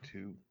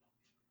Two.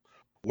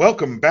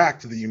 Welcome back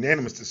to the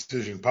Unanimous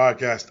Decision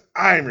Podcast.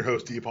 I am your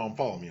host, DPalm.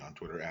 Follow me on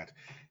Twitter at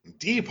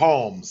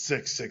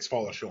DPalm66.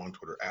 Follow the show on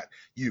Twitter at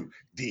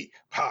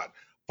UDPod.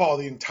 Follow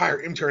the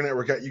entire MTR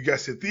Network at, you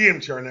guessed it, the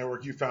MTR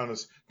Network. You found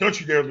us. Don't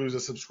you dare lose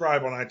us.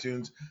 Subscribe on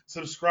iTunes.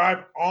 Subscribe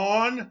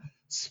on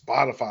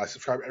Spotify.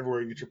 Subscribe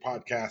everywhere you get your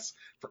podcasts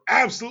for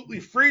absolutely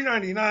free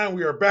 99.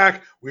 We are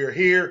back. We are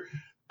here.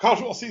 College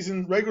football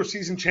season, regular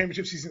season,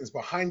 championship season is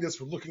behind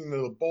us. We're looking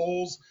into the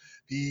bowls.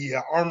 The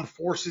Armed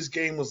Forces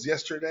game was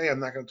yesterday. I'm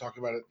not going to talk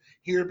about it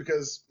here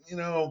because, we're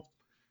going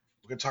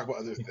to talk about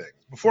other things.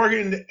 Before I get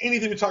into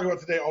anything to talk about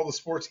today, all the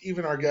sports,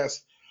 even our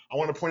guests, I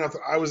want to point out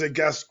that I was a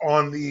guest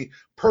on the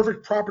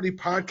Perfect Property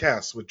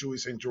podcast with Julie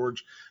St.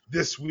 George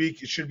this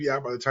week. It should be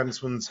out by the time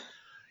this one's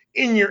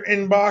in your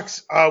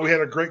inbox. We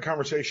had a great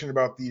conversation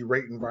about the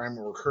rate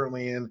environment we're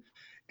currently in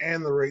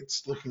and the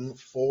rates looking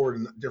forward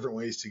in different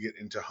ways to get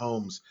into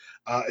homes.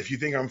 If you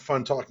think I'm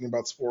fun talking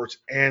about sports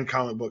and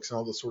comic books and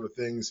all those sort of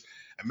things,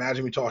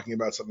 imagine me talking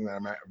about something that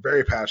I'm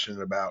very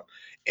passionate about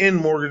in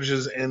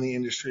mortgages and the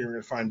industry. We're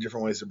going to find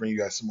different ways to bring you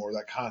guys some more of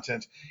that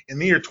content in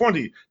the year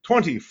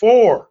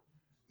 2024.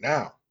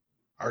 Now,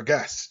 our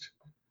guest,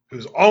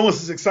 who's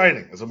almost as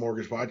exciting as a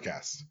mortgage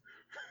podcast.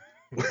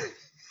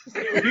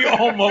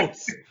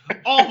 almost.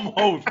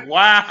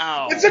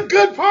 Wow. It's a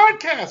good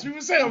podcast. We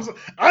would say I'm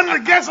the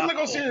guest. I'm not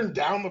going to sit here and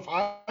down the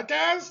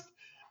podcast.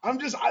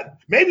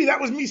 Maybe that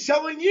was me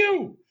selling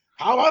you.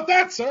 How about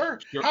that, sir?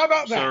 How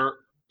about that?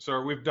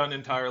 Sir, we've done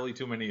entirely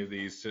too many of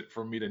these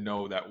for me to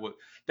know that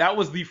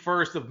was the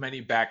first of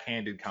many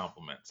backhanded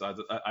compliments.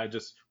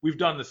 We've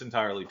done this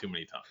entirely too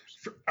many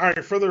times. All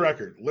right, for the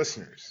record,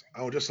 listeners,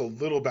 just a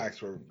little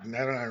backstory.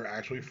 Ned and I are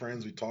actually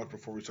friends. We talked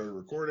before we started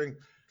recording,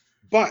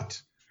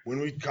 but when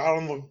we got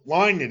on the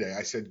line today,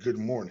 I said good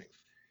morning,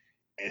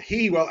 and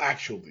he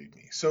actually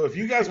me. So if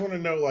you guys want to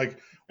know,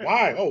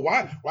 why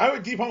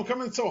would Deepon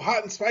come in so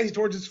hot and spicy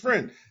towards his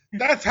friend?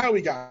 That's how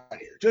we got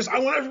here. I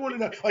want everyone to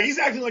know, he's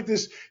acting like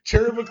this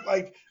cherubic,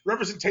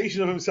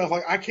 representation of himself.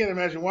 I can't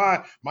imagine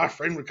why my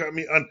friend would come at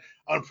me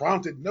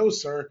unprompted. No,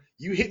 sir,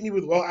 you hit me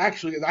with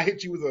actually, I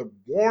hit you with a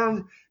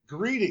warm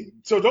greeting.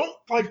 So don't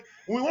when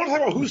we want to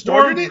talk about who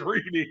started it.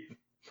 Greeting.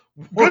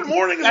 Good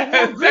morning is a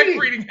warm greeting. That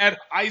greeting had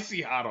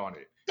icy hot on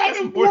it. That's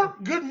a warm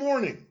good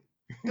morning.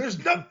 There's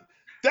no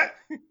that.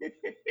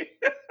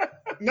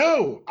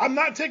 No, I'm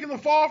not taking the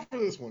fall for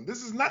this one.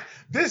 This is not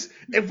this.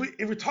 If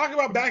we talk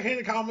about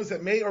backhanded comments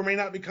that may or may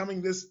not be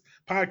coming this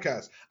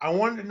podcast, I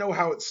wanted to know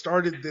how it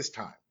started this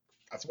time.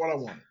 That's what I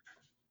wanted.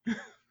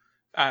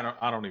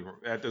 I don't even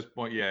at this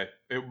point. Yeah,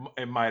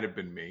 it might have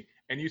been me.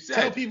 And you said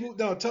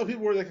tell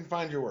people where they can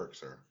find your work,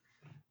 sir.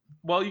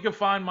 Well, you can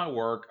find my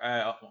work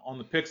on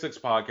the Pick Six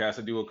podcast.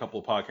 I do a couple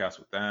of podcasts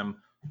with them.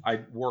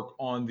 I work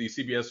on the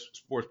CBS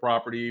Sports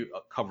Property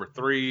Cover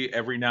 3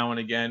 every now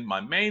and again.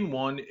 My main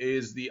one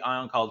is the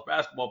Ion College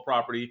Basketball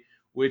Property,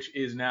 which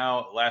is now,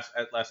 at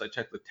last I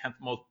checked, the 10th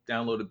most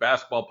downloaded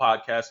basketball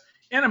podcast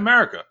in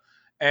America.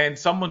 And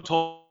someone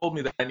told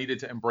me that I needed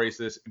to embrace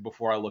this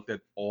before I looked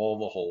at all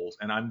the holes.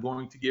 And I'm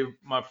going to give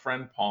my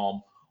friend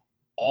Palm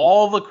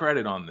all the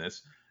credit on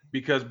this,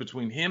 because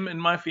between him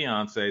and my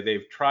fiance,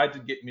 they've tried to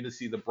get me to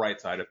see the bright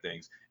side of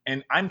things.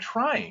 And I'm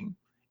trying.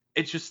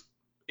 It's just,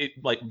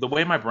 the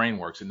way my brain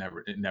works, it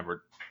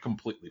never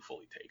completely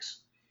fully takes.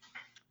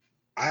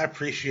 I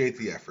appreciate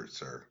the effort,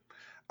 sir.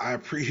 I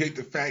appreciate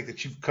the fact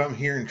that you've come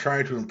here and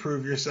tried to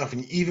improve yourself,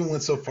 and you even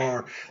went so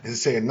far as to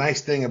say a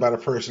nice thing about a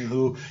person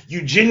who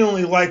you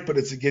genuinely like, but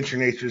it's against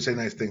your nature to say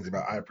nice things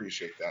about. I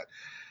appreciate that.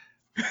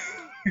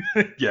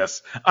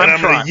 Yes.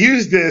 I'm going to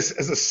use this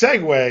as a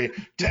segue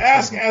to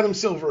ask Adam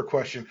Silver a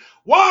question.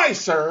 Why,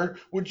 sir,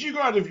 would you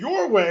go out of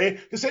your way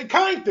to say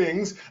kind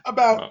things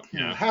about,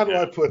 how do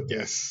I put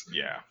this?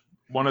 Yeah.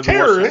 One of the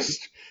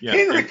terrorist,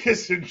 Henry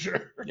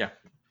Kissinger. Yeah.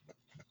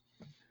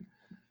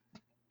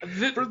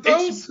 For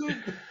those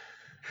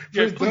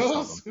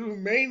who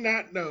may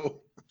not know,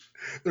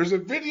 there's a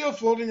video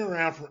floating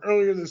around from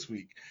earlier this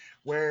week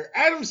where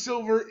Adam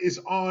Silver is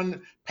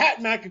on Pat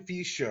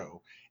McAfee's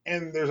show.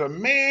 And there's a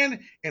man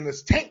in a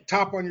tank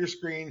top on your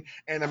screen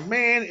and a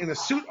man in a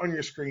suit on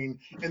your screen.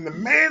 And the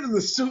man in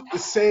the suit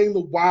is saying the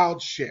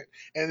wild shit.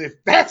 And if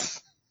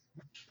that's...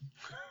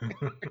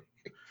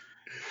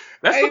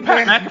 That's the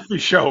Pat McAfee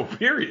show,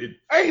 period.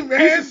 Hey,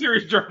 man. He's a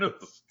serious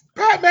journalist.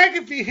 Pat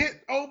McAfee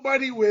hit old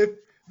buddy with...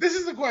 This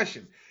is the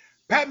question.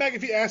 Pat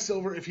McAfee asked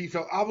Silver if he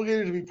felt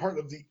obligated to be part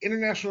of the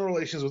international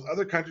relations with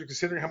other countries,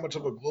 considering how much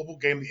of a global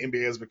game the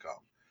NBA has become.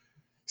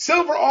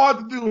 Silver, all I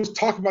had to do was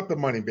talk about the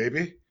money,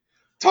 baby.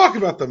 Talk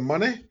about the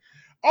money.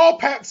 All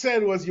Pat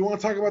said was, you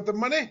want to talk about the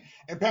money?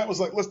 And Pat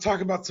was like, let's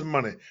talk about some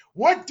money.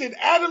 What did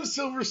Adam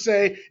Silver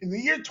say in the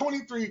year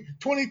 23,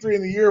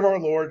 in the year of our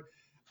Lord,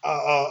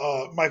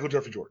 Michael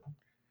Jeffrey Jordan?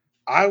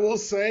 I will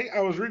say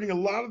I was reading a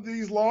lot of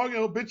these long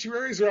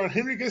obituaries around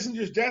Henry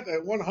Kissinger's death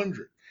at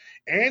 100.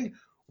 And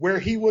where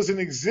he was an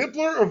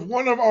exemplar of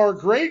one of our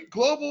great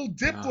global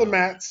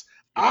diplomats,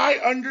 I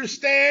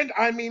understand.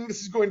 I mean, this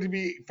is going to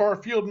be far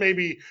field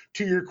maybe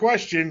to your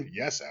question.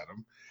 Yes,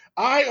 Adam.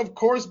 I, of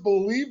course,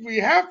 believe we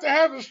have to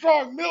have a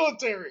strong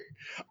military.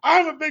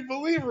 I'm a big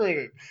believer in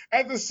it.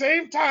 At the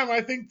same time,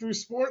 I think through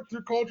sport,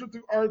 through culture,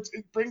 through arts,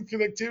 it brings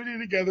connectivity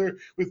together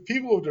with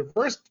people of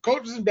diverse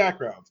cultures and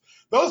backgrounds.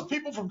 Those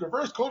people from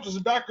diverse cultures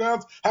and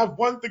backgrounds have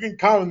one thing in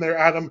common there,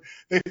 Adam.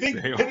 They think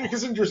Henry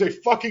Kissinger is a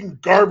fucking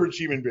garbage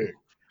human being,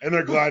 and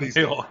they're glad he's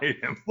They dead. all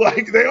hate him.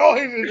 Like, they all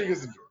hate Henry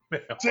Kissinger.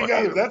 Hate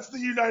Together, him. that's the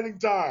uniting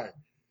tie.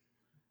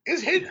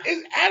 Is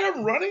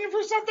Adam running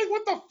for something?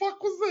 What the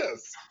fuck was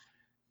this?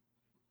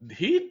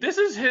 This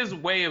is his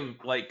way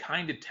of like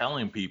kind of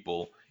telling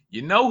people,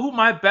 you know who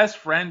my best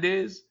friend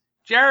is?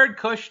 Jared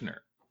Kushner.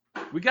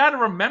 We got to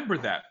remember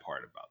that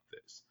part about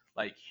this.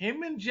 Like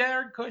him and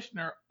Jared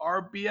Kushner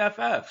are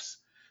BFFs.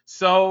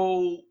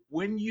 So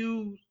when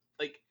you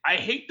like, I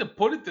hate to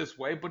put it this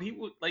way, but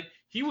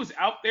he was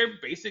out there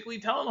basically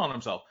telling on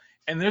himself.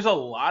 And there's a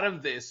lot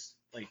of this,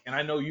 like, and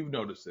I know you've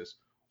noticed this,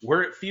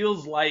 where it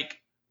feels like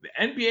the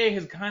NBA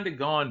has kind of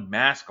gone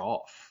mask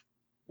off,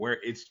 where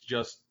it's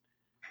just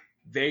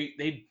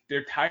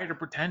they're tired of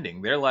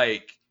pretending. They're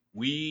like,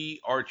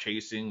 we are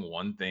chasing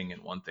one thing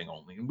and one thing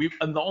only.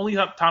 And the only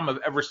time I've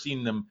ever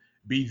seen them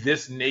be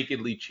this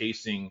nakedly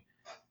chasing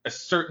a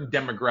certain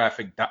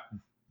demographics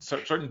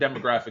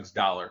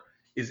dollar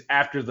is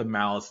after the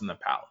Malice in the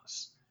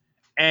Palace.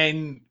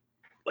 And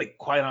like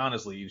quite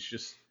honestly,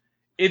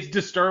 it's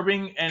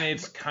disturbing and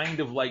it's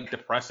kind of like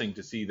depressing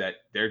to see that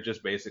they're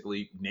just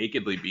basically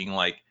nakedly being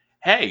like,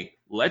 hey,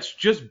 let's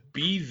just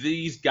be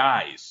these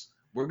guys.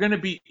 We're going to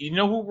be, you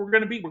know who we're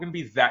going to be? We're going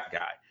to be that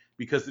guy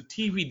because the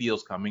TV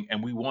deal's coming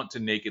and we want to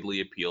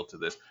nakedly appeal to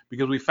this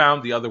because we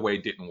found the other way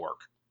didn't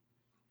work.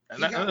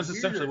 And that's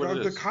essentially what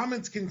it is. The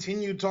comments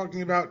continued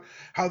talking about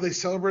how they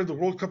celebrated the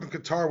World Cup in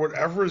Qatar,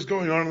 whatever is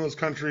going on in those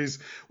countries,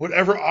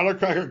 whatever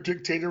autocratic or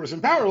dictator was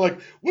in power.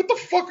 Like, what the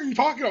fuck are you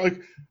talking about?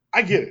 Like,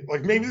 I get it.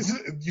 Like, maybe you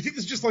think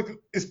this is just like,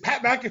 is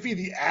Pat McAfee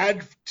the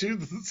ad to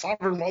the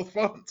sovereign wealth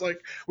fund? It's like,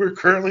 we're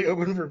currently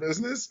open for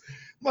business.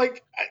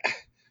 Like,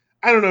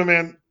 I don't know,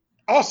 man.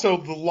 Also,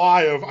 the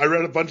lie of I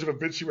read a bunch of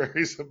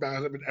obituaries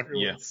about him and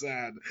everyone's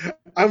sad.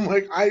 I'm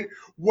like,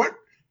 what?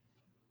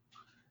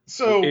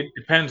 So it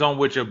depends on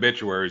which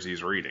obituaries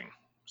he's reading.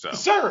 So,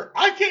 sir,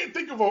 I can't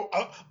think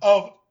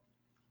of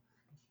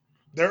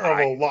there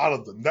are a lot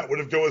of them that would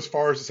have go as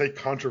far as to say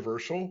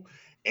controversial.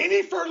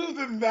 Any further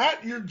than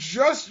that, you're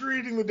just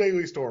reading the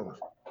Daily Stormer.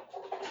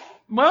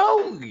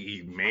 Well,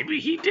 maybe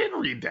he did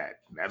read that.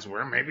 That's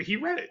where maybe he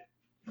read it.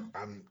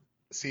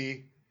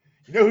 See,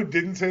 you know who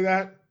didn't say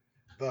that?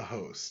 The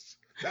host.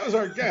 That was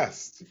our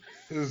guest,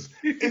 whose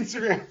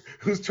Instagram,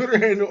 whose Twitter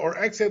handle or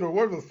X handle or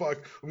whatever the fuck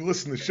we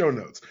listen to the show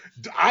notes.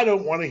 I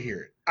don't want to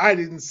hear it. I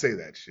didn't say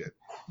that shit.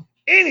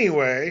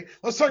 Anyway,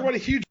 let's talk about a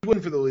huge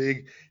win for the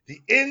league,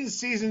 the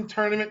in-season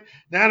tournament.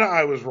 Nana,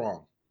 I was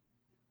wrong.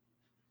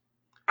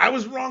 I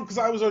was wrong because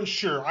I was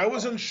unsure. I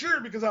was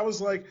unsure because I was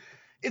like,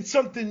 it's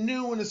something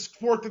new in a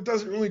sport that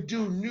doesn't really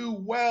do new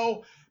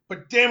well,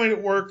 but damn it,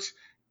 it worked.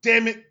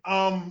 Damn it,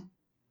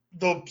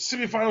 the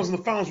semifinals and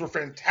the finals were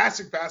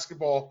fantastic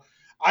basketball.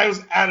 I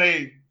was at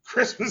a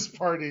Christmas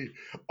party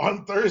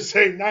on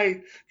Thursday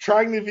night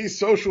trying to be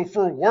social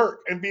for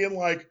work and being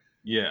like,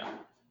 yeah,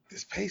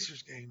 this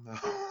Pacers game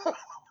though.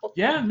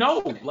 Yeah, no,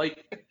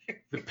 like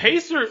the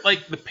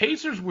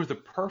Pacers were the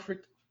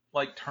perfect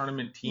like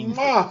tournament team.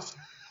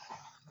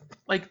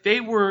 Like they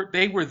were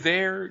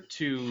there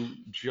to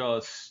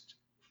just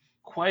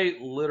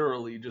quite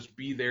literally just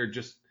be there.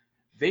 Just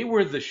they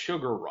were the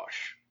sugar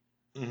rush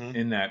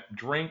in that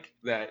drink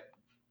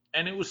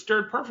and it was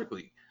stirred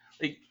perfectly.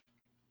 Like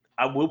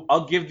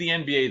I'll give the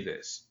NBA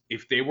this.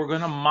 If they were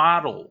going to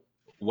model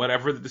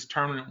whatever this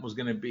tournament was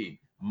going to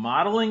be,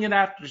 modeling it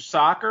after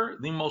soccer,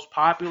 the most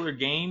popular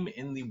game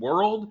in the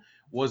world,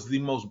 was the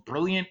most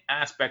brilliant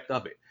aspect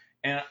of it.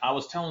 And I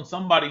was telling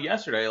somebody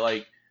yesterday,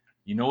 like,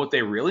 you know what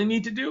they really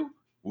need to do?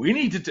 We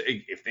need to,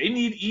 if they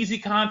need easy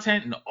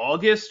content in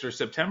August or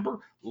September,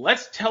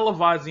 let's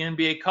televise the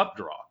NBA Cup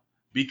draw.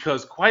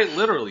 Because quite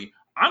literally,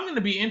 I'm going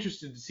to be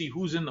interested to see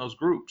who's in those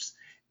groups.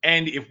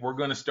 And if we're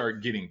going to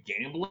start getting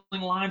gambling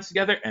lines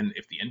together, and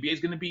if the NBA is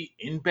going to be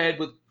in bed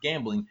with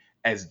gambling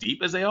as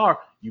deep as they are,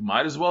 you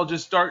might as well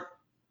just start.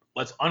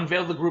 Let's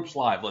unveil the groups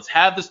live. Let's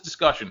have this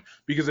discussion.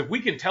 Because if we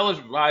can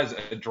televise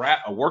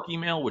a work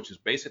email, which is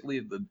basically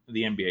the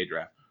NBA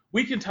draft,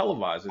 we can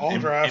televise all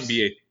drafts.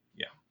 NBA.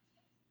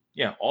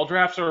 Yeah, all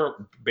drafts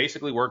are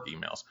basically work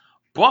emails.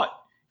 But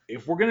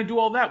if we're going to do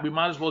all that, we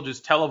might as well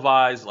just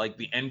televise like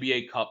the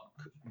NBA Cup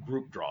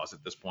group draws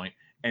at this point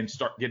and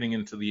start getting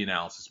into the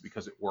analysis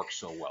because it works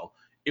so well.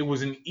 It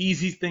was an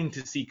easy thing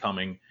to see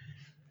coming.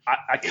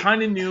 I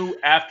kind of knew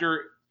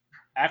after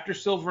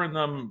Silver and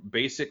them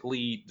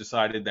basically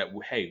decided that,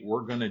 hey,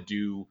 we're going to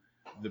do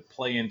the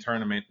play-in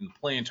tournament, and the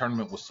play-in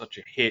tournament was such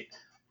a hit.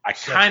 I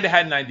kind of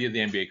had an idea the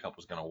NBA Cup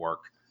was going to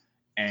work,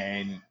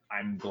 and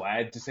I'm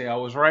glad to say I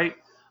was right.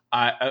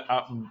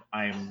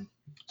 I'm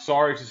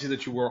sorry to see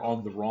that you were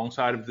on the wrong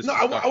side of this. No,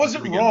 I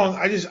wasn't wrong.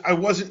 I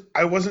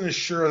wasn't as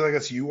sure as I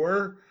guess you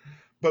were.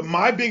 But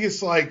my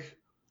biggest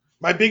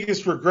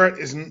regret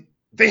isn't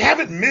they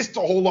haven't missed a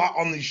whole lot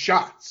on these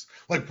shots.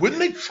 Like when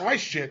they try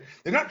shit,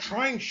 they're not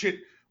trying shit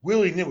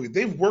willy-nilly.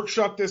 They've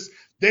workshopped this.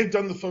 They've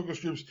done the focus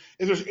groups.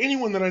 If there's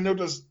anyone that I know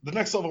does the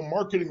next level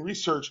marketing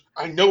research,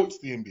 I know it's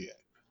the NBA.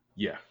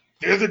 Yeah.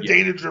 They're the Yeah.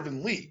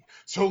 data-driven league.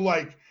 So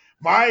like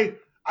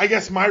I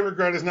guess my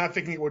regret is not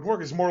thinking it would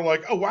work. It's more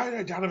like, oh, why did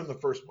I doubt him in the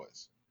first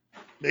place?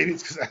 Maybe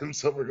it's because Adam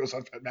Silver goes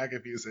on Pat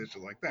McAfee and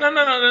shit like that.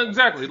 No,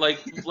 exactly. Like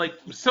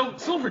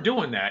Silver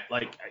doing that.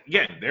 Like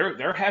again,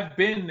 there have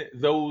been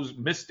those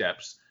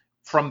missteps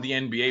from the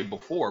NBA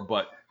before,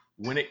 but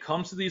when it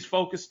comes to these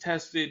focus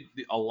tested,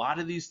 a lot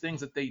of these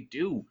things that they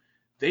do,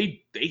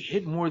 they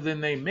hit more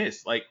than they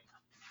miss. Like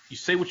you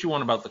say what you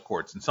want about the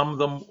courts, and some of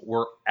them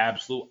were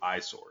absolute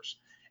eyesores.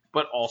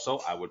 But also,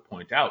 I would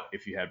point out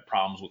if you had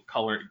problems with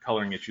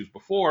coloring issues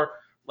before,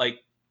 like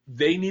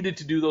they needed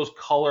to do those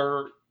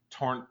color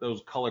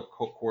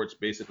courts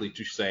basically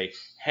to say,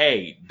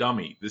 hey,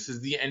 dummy, this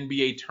is the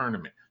NBA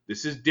tournament.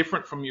 This is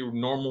different from your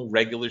normal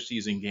regular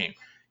season game.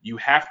 You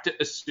have to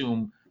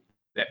assume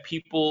that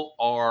people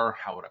are,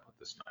 how would I put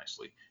this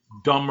nicely,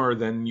 dumber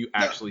than you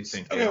actually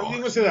think they are.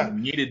 You say that.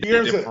 You needed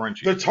to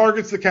differentiate. The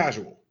target's the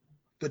casual.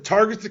 The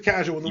target's the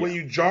casual, and the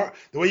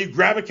way you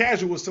grab a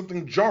casual is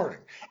something jarring.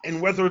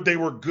 And whether they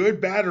were good,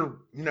 bad, or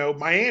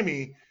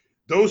Miami,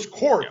 those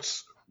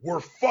courts were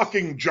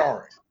fucking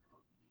jarring.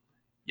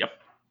 Yep.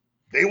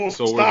 They will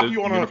stop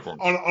you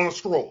on a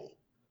scroll.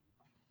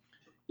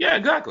 Yeah,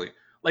 exactly.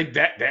 Like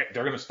that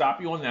they're gonna stop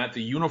you on that.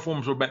 The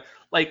uniforms were bad.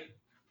 Like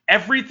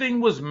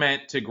everything was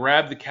meant to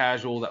grab the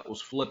casual that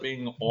was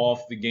flipping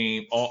off the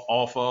game,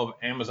 off of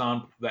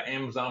the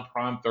Amazon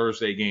Prime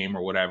Thursday game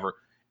or whatever,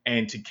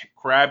 and to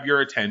grab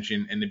your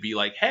attention and to be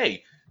like,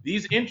 hey,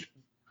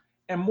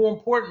 and more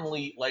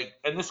importantly, like,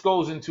 and this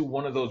goes into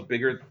one of those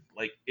bigger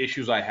like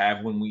issues I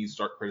have when we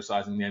start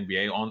criticizing the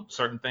NBA on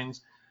certain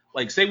things.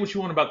 Like, say what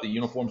you want about the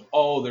uniforms.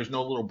 Oh, there's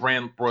no little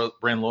brand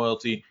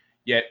loyalty.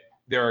 Yet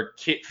there are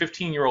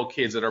 15-year-old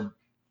kids that are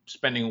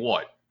spending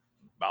what?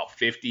 About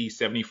 $50,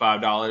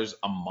 $75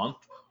 a month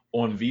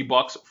on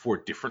V-Bucks for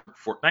different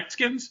Fortnite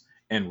skins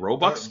and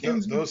Robux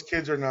skins. Those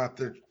kids are not,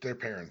 their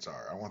parents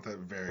are. I want that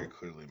very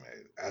clearly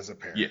made. As a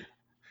parent. Yeah.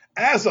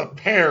 As a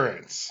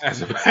parent. As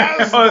the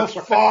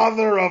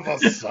father of a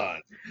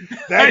son.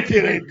 That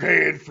kid ain't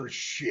paying for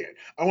shit.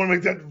 I want to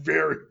make that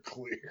very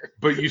clear.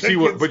 But you see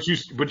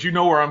but you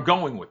know where I'm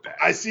going with that.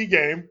 I see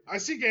game.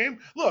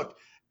 Look,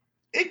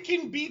 it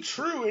can be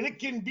true and it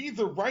can be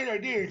the right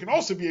idea. It can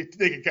also be a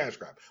naked cash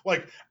grab.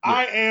 Like, yeah.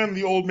 I am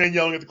the old man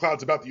yelling at the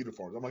clouds about the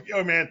uniforms. I'm like,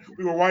 yo, man,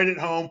 we were white at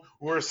home.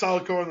 We were a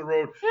solid car on the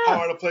road. Yeah.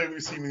 How I to play when we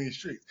see me in these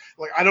streets.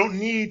 Like, I don't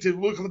need to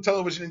look on the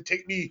television and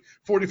take me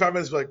 45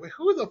 minutes to be like, wait,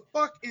 who the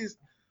fuck is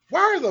 – why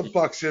are the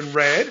Bucks in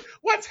red?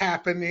 What's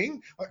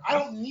happening? Like, I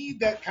don't need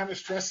that kind of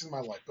stress in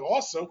my life. But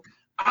also –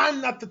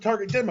 I'm not the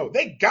target demo.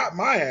 They got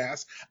my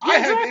ass. Yeah, I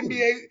have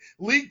NBA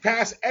League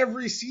Pass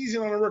every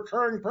season on a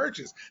recurring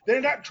purchase.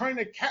 They're not trying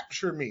to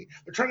capture me.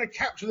 They're trying to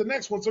capture the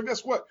next one. So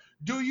guess what?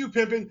 Do you,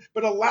 pimpin',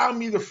 but allow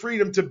me the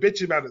freedom to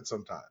bitch about it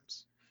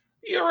sometimes.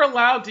 You're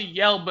allowed to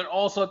yell, but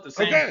also at the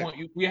same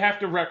point, we have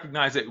to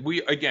recognize that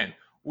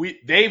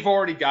they've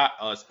already got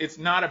us. It's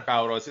not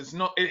about us.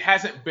 It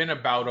hasn't been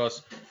about us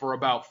for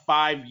about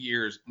 5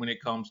 years when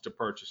it comes to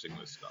purchasing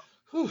this stuff.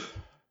 Whew.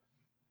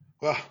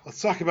 Well,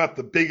 let's talk about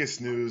the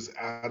biggest news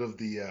out of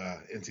the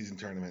in-season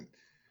tournament.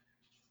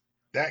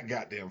 That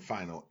goddamn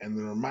final, and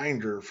the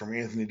reminder from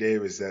Anthony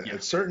Davis that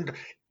at certain,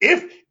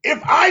 if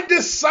I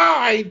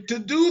decide to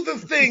do the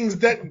things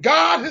that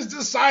God has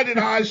decided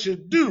I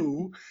should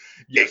do,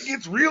 it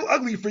gets real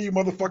ugly for you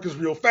motherfuckers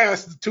real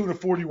fast. The tune of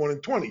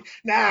 41-20.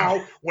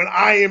 Now, when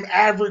I am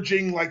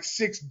averaging like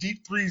 6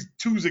 deep threes,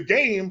 2s a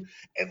game,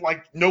 and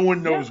like no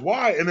one knows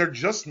why, and they're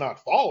just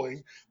not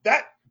falling,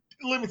 that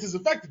limits his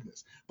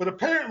effectiveness. But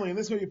apparently, and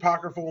this may be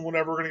apocryphal and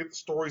whatever, we're going to get the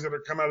stories that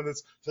are come out of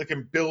this so they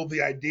can build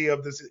the idea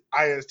of this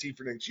IST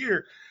for next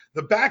year.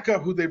 The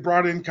backup who they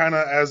brought in kind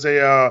of as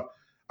a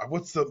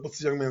what's the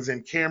young man's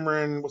name?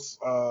 Cameron, what's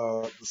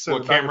the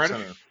center?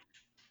 Cameron?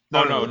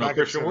 No,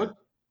 Christian Wood?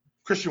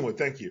 Christian Wood,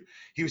 thank you.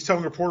 He was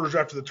telling reporters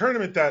after the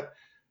tournament that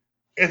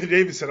Anthony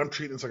Davis said, I'm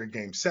treating this like a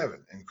game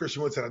 7. And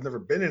Christian Wood said, I've never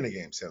been in a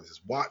game 7. He says,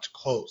 watch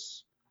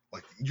close.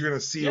 Like, you're going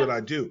to see what I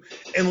do.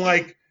 And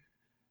like,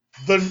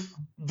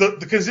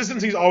 the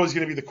consistency is always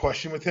going to be the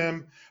question with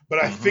him,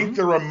 but I think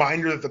the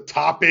reminder that the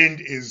top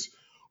end is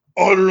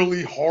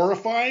utterly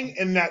horrifying,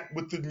 and that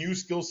with the new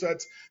skill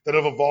sets that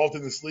have evolved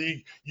in this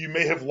league, you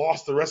may have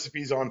lost the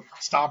recipes on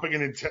stopping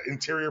an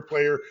interior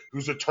player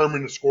who's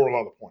determined to score a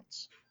lot of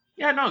points.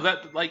 Yeah, no,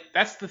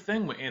 that's the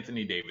thing with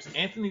Anthony Davis.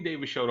 Anthony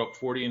Davis showed up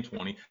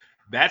 40-20.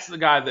 That's the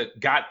guy that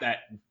got that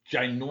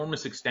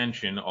ginormous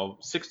extension of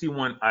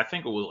 61. I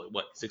think it was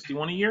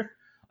 61 a year.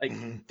 Like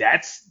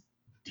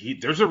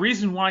there's a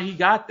reason why he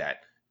got that.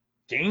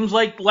 Games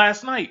like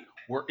last night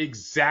were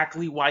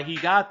exactly why he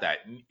got that.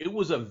 And it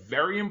was a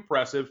very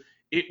impressive.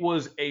 It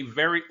was a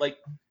very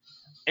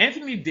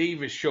Anthony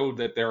Davis showed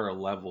that there are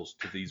levels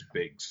to these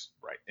bigs,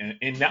 right?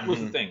 And that was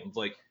the thing. It's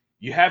like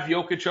you have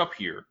Jokic up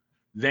here,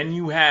 then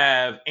you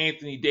have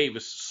Anthony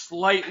Davis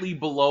slightly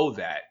below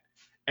that,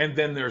 and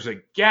then there's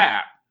a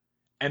gap,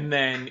 and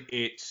then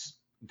it's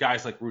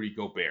guys like Rudy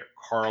Gobert,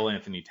 Karl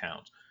Anthony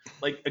Towns.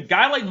 Like a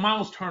guy like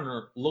Miles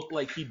Turner looked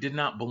like he did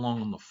not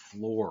belong on the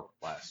floor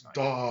last night.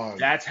 Dog.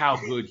 That's how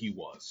good he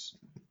was.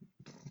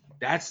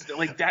 That's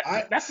like that.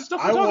 That's the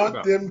stuff we're I talking want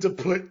about. them to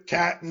put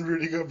Cat and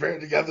Rudy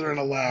Gobert together in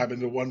a lab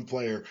into one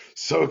player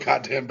so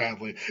goddamn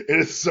badly. It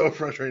is so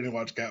frustrating to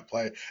watch Cat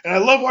play, and I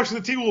love watching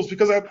the T-Wolves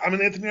because I'm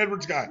an Anthony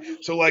Edwards guy.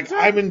 So like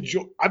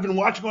Exactly. I've been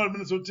watching a lot of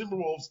Minnesota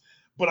Timberwolves,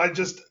 but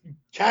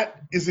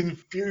Cat is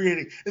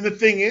infuriating. And the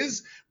thing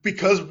is,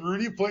 because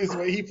Rudy plays the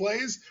way he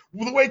plays,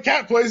 well, the way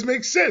Cat plays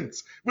makes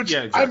sense. Which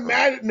Yeah, exactly. I'm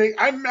mad.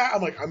 I'm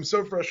like I'm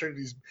so frustrated.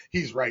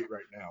 He's right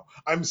now.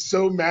 I'm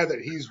so mad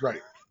that he's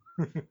right.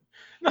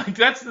 Like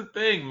that's the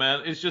thing,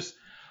 man. It's just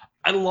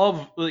I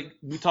love like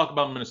we talk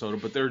about Minnesota,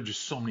 but there are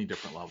just so many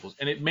different levels,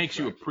 and it makes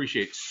you Right.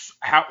 appreciate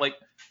how like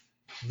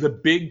the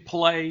big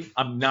play.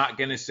 I'm not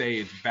gonna say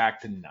it's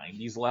back to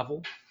 '90s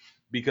level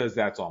because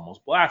that's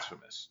almost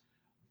blasphemous,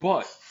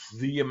 but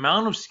the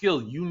amount of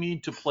skill you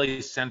need to play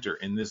center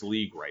in this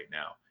league right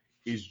now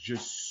is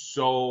just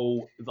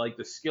so like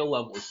the skill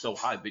level is so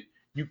high that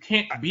you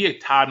can't be a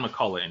Todd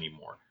McCullough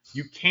anymore.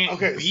 You can't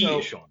Okay, be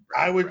a so Sean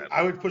I Bradley.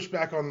 would push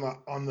back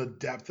on the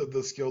depth of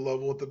the skill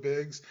level with the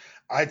bigs.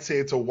 I'd say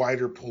it's a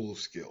wider pool of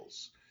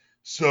skills.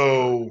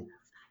 So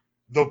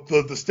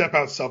the step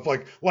out stuff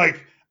like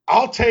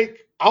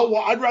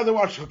I'd rather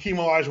watch Hakeem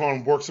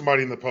Olajuwon work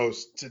somebody in the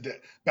post today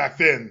back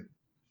then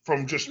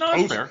from just No,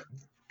 that's post fair.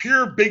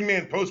 pure big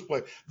man post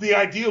play. The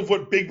idea of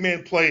what big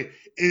man play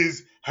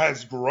is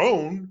has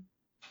grown,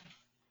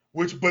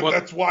 but But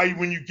that's why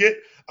when you get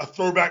a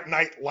throwback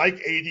night like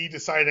AD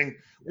deciding,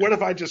 what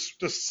if I just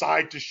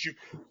decide to shoot?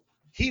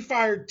 He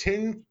fired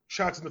 10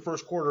 shots in the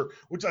first quarter,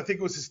 which I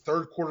think was his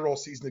third quarter all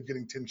season of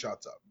getting 10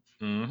 shots up.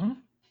 mm-hmm.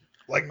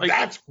 Like, like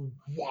that's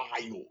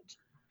wild.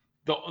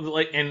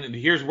 and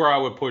here's where I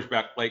would push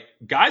back. Like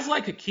guys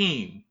like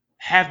Hakeem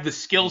have the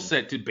skill Mm.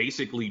 set to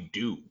basically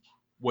do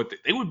what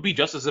they would be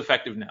just as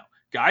effective now.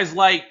 Guys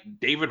like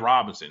David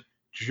Robinson,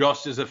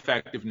 just as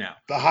effective now.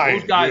 The high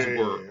Those end. Yeah, guys yeah,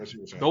 were yeah. That's what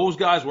you're saying. those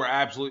guys were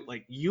absolutely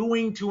like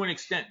Ewing to an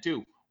extent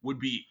too would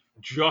be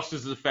just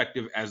as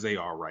effective as they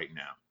are right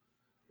now.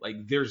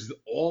 Like there's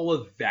all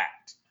of that.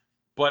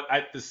 But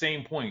at the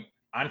same point,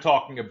 I'm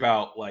talking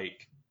about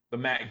like the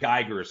Matt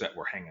Geigers that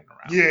were hanging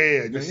around. Yeah,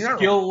 yeah, yeah. No, The you're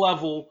not wrong. skill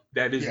level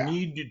that is Yeah,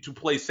 needed to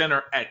play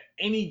center at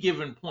any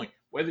given point,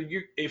 whether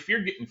if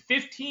you're getting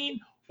 15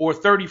 or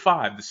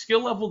 35, the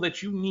skill level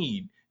that you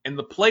need and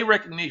the play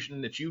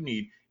recognition that you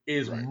need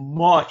is right.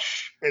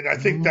 much, And I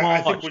think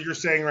much. what you're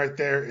saying right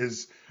there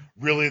is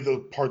really the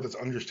part that's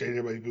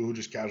understated by people who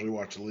just casually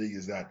watch the league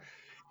is that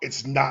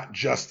it's not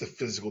just the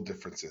physical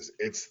differences.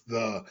 It's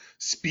the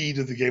speed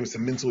of the game. It's the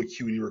mental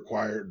acuity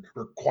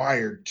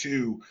required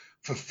to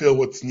fulfill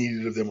what's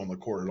needed of them on the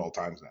court at all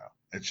times now.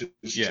 It's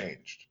Yeah,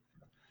 changed.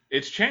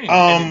 it's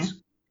changed and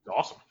Um, it's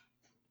awesome.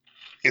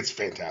 it's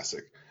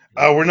fantastic.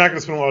 We're not going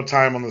to spend a lot of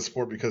time on the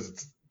sport because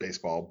it's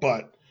baseball,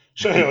 but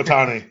Shohei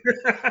Ohtani.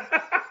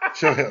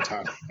 Shohei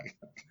Ohtani.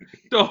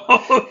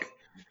 Dog.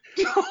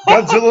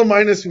 Godzilla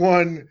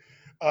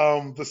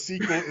 -1. The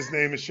sequel is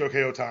named as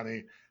Shohei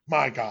Ohtani.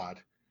 My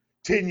God.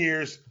 10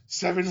 years,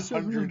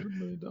 $700 $700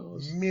 million.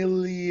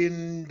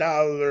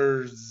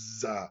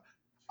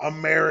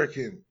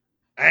 American.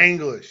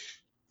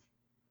 English.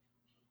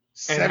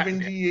 and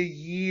 70 a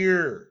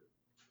year.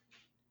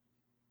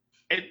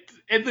 and,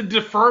 and the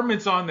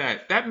deferments on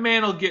that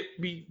man will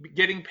be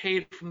getting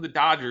paid from the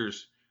Dodgers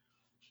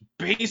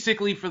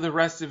basically for the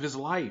rest of his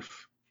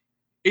life.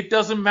 It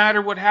doesn't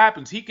matter what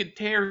happens. He could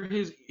tear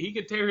his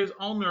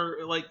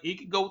ulnar, like he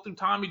could go through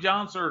Tommy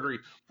John surgery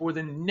for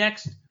the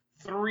next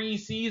 3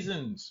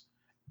 seasons,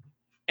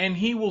 and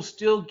he will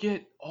still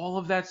get all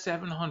of that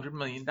 $700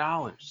 million.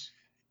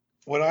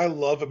 What I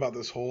love about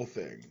this whole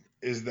thing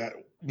is that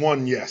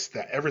one, yes,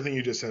 that everything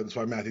you just said. That's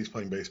why Matthew's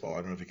playing baseball. I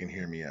don't know if he can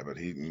hear me yet, but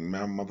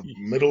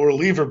middle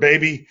reliever,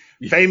 baby,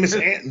 famous.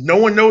 And no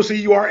one knows who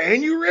you are,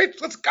 and you rich.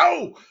 Let's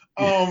go.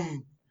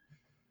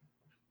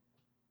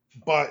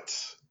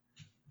 But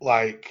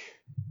like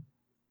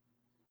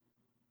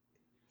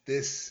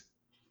this,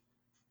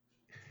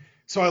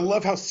 so I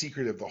love how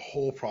secretive the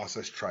whole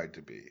process tried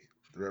to be.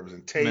 The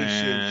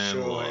representation, Man,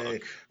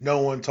 Shohei, look.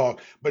 no one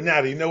talked. But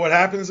now, do you know what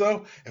happens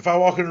though? If I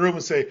walk in a room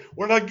and say,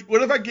 "What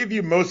if I give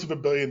you most of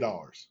 $1 billion?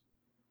 What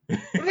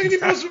if I give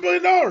you most of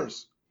 $1 billion?"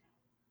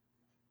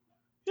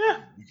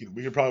 Yeah,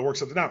 We could probably work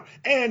something out,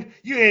 and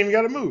you ain't even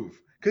got to move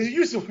because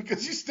you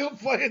still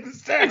play in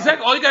this town.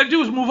 exactly. All you got to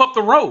do is move up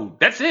the road.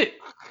 That's it.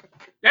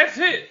 That's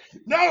it.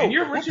 And No,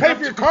 you're we'll rich pay enough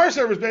for your to. car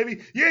service,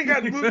 baby. You ain't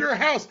got to move your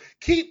house.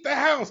 Keep the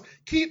house.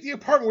 Keep the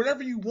apartment.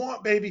 Whatever you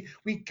want, baby.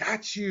 We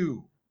got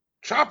you.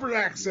 Chopper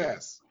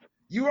access.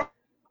 You are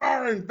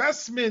our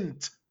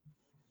investment.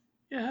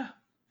 Yeah,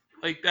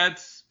 like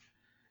that's.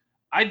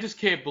 I just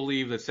can't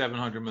believe that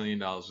 $700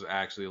 million is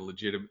actually a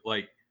legitimate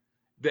like.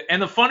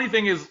 And the funny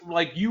thing is,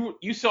 like you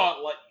saw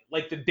it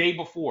like the day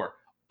before.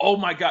 Oh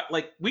my god!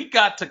 Like we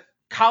got to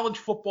college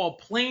football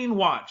plane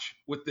watch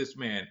with this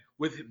man,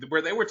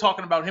 where they were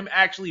talking about him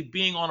actually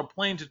being on a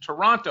plane to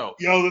Toronto.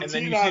 Yo, the And then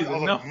team you see I was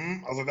like,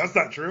 I was like, that's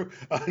not true.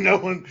 No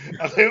one,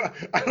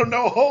 I don't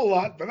know a whole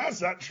lot, but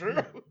that's not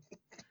true.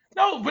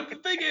 No, but the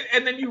thing is,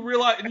 and then you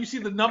realize, and you see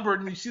the number,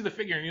 and you see the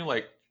figure, and you're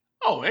like,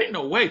 oh, ain't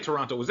no way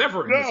Toronto was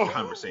ever in this No.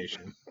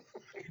 conversation.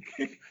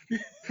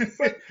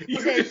 But You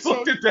okay, just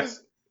looked at that.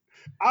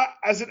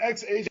 as an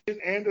ex-agent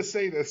and a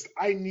sadist,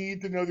 I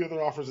need to know the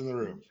other offers in the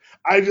room.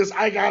 I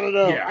gotta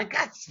know. Yeah. I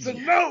got to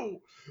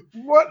know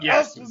what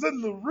else was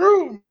in the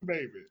room,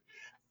 baby.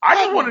 I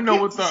just want to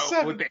know what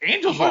the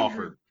Angels 700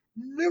 offered.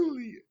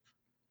 million.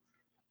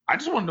 I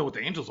just want to know what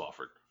the Angels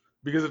offered.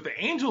 Because if the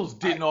Angels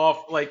didn't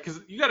offer, like,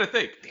 because you got to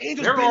think, The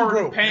Angels they're been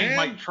already broke, paying man.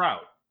 Mike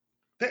Trout.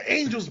 The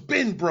Angels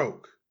been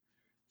broke.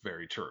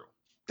 Very true.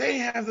 They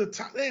have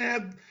they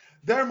had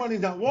their money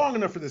not long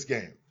enough for this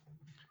game.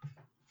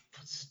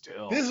 But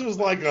still, This was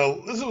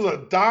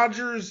a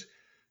Dodgers.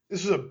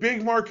 This was a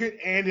big market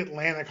and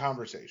Atlanta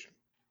conversation.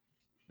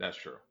 that's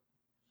true.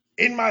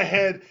 In my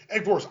head, and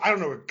of course, I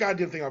don't know a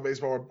goddamn thing about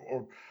baseball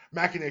or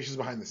machinations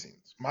behind the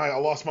scenes. I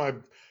lost my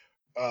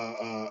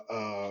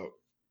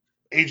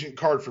agent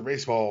card for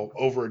baseball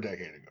over a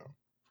decade ago.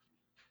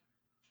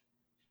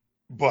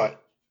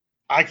 But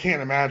I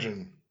can't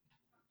imagine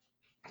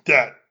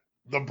that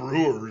the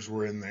Brewers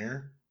were in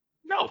there.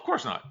 No, of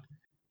course not.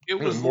 It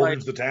was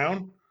Morgan's the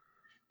town.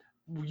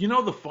 You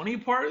know, the funny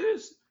part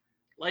is,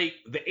 like,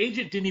 the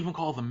agent didn't even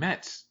call the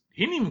Mets.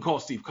 He didn't even call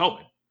Steve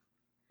Cohen.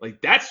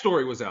 Like, that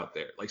story was out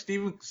there. Like,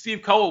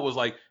 Steve Cohen was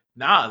like,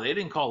 nah, they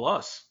didn't call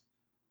us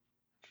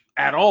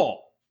at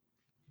all.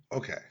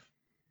 Okay.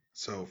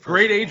 So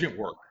great agent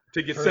work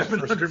to get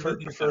 $700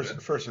 million.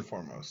 First and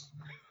foremost,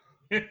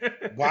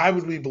 why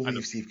would we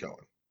believe Steve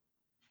Cohen?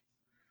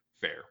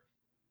 Fair.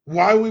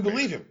 Why would we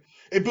believe him?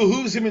 It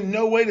behooves him in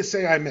no way to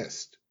say I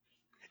missed.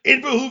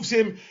 It behooves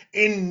him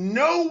in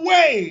no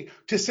way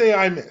to say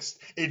I missed.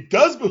 It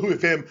does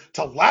behoove him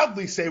to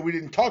loudly say we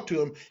didn't talk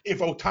to him if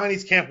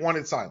Ohtani's camp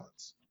wanted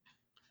silence.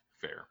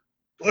 Fair.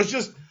 Let's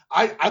just,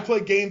 I play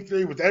game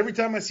theory with every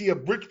time I see a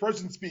rich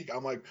person speak,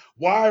 I'm like,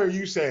 why are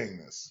you saying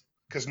this?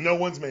 Because no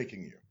one's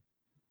making you.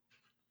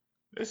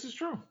 This is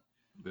true.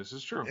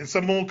 And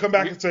someone will come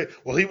back and say,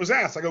 well, he was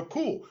asked. I go,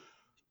 cool.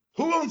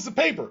 Who owns the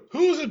paper?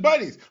 Who's his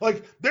buddies?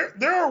 Like,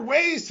 there are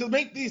ways to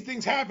make these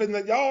things happen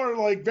that y'all are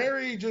like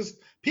very just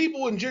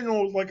people in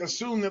general like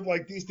assume that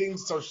like these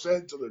things are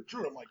said to the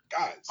truth. I'm like,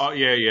 guys. Oh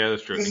yeah,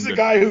 that's true. This is a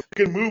guy who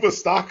can move a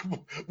stock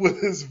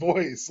with his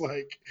voice.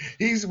 Like,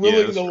 he's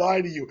willing to lie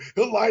to you.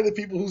 He'll lie to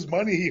people whose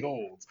money he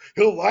holds.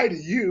 He'll lie to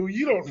you.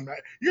 You don't.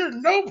 You're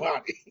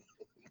nobody.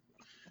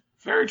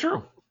 Very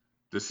true.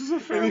 This is a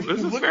fair. And if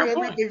you look at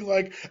everything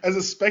like as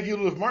a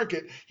speculative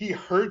market, he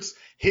hurts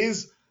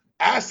his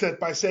asset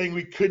by saying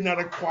we could not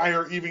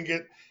acquire,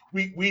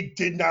 we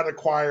did not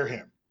acquire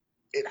him.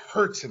 It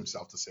hurts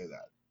himself to say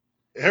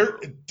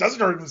that. It doesn't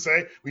hurt him to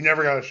say we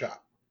never got a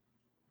shot.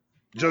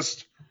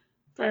 Just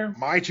fair.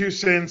 My 2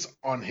 cents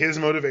on his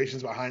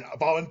motivations behind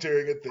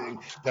volunteering a thing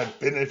that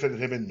benefited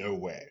him in no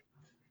way.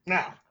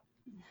 Now,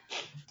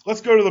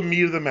 let's go to the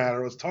meat of the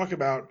matter. Let's talk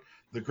about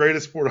the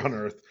greatest sport on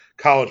earth,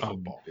 college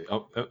football.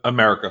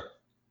 America.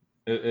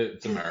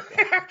 It's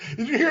America.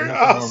 Did you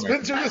hear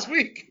Spencer this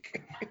week?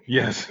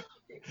 Yes.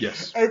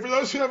 And for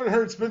those who haven't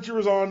heard, Spencer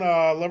was on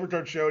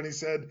Levertard show, and he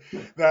said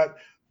that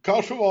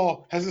college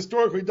football has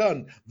historically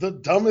done the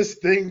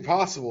dumbest thing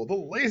possible, the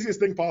laziest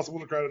thing possible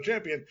to crown a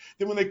champion.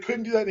 Then when they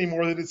couldn't do that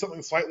anymore, they did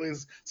something slightly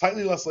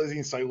less lazy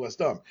and slightly less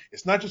dumb.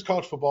 It's not just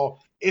college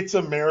football; it's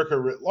America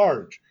writ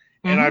large.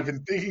 Mm-hmm. And I've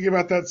been thinking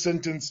about that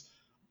sentence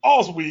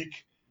all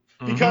week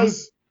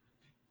because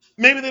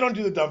maybe they don't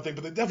do the dumb thing,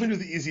 but they definitely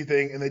do the easy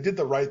thing, and they did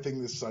the right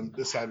thing this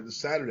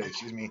Saturday.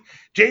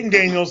 Jaden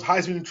Daniels,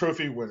 Heisman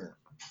Trophy winner.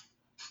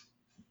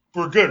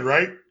 We're good,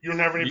 right? You don't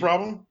have any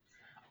problem?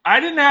 I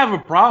didn't have a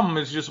problem.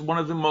 It's just one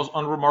of the most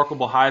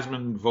unremarkable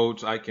Heisman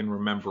votes I can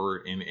remember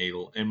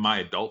in my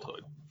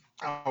adulthood.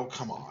 Oh,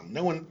 come on.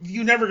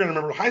 You're never going to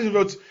remember Heisman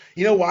votes.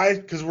 You know why?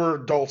 Because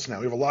we're adults now.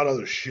 We have a lot of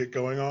other shit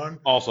going on.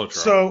 Also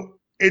true. So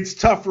it's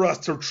tough for us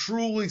to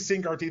truly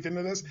sink our teeth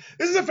into this.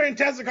 This is a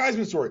fantastic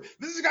Heisman story.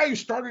 This is a guy who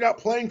started out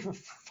playing for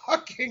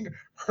fucking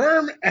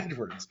Herm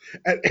Edwards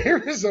at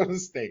Arizona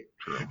State.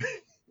 True.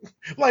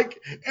 Like,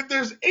 if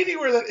there's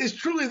anywhere that is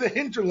truly the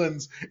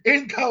hinterlands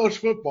in college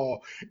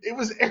football, it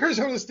was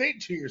Arizona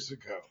State 2 years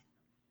ago.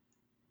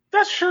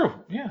 That's true,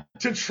 yeah.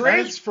 To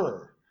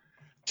transfer,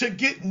 to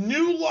get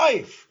new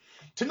life,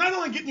 to not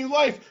only get new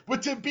life,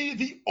 but to be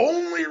the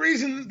only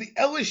reason the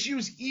LSU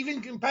is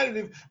even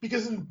competitive,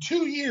 because in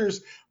 2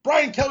 years,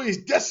 Brian Kelly has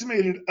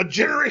decimated a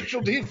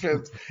generational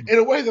defense in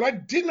a way that I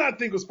did not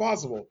think was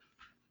possible.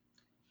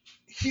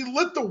 He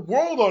lit the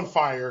world on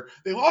fire.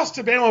 They lost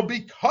to Bama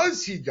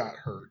because he got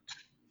hurt.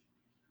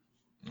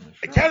 Sure.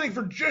 Accounting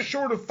for just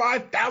short of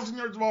 5,000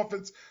 yards of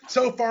offense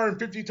so far and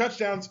 50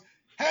 touchdowns.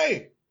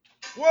 Hey,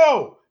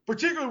 whoa,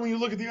 particularly when you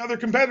look at the other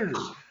competitors.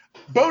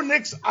 Bo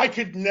Nix, I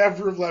could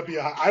never have let be.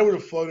 I would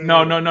have floated.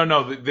 No.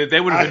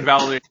 They would have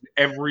invalidated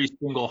every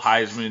single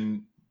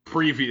Heisman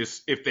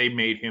previous if they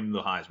made him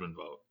the Heisman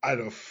vote. I'd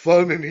have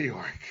flown to New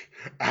York.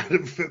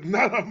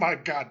 None of my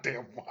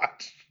goddamn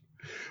watch.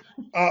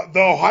 The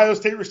Ohio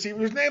State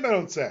receiver's name I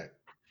don't say.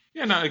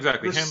 Yeah, no,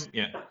 exactly. Him,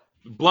 yeah.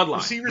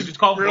 Bloodline. We just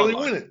call him rarely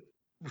Bloodline. win it.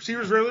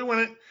 Receivers rarely win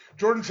it.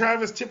 Jordan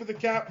Travis, tip of the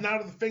cap, now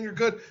to the finger.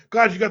 Good.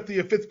 Glad you got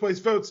the fifth place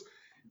votes.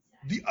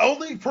 The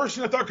only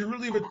person I thought could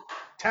really have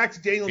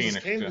attacked Daniels'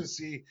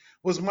 candidacy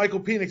was Michael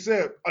Penix.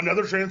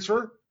 Another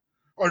transfer,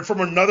 or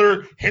from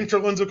another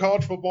hinterlands of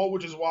college football,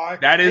 which is why.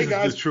 That is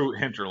the true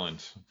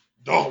hinterlands.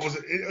 Oh, was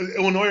it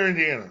Illinois or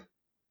Indiana?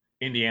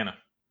 Indiana.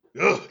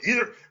 Ugh,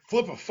 either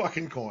flip a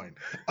fucking coin.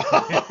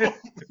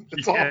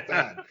 It's all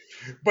bad.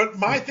 But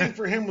my thing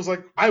for him was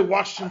like, I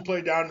watched him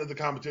play down to the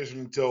competition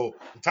until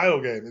the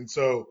title game. And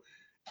so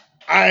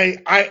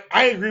I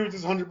agree with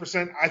this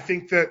 100%. I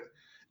think that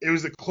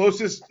it's the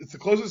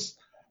closest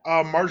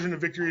margin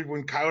of victory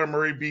when Kyler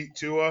Murray beat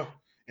Tua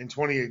in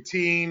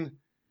 2018.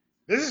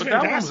 This is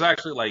fantastic. That one was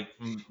actually like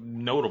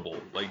notable.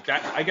 Like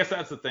that, I guess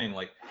that's the thing.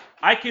 Like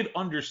I could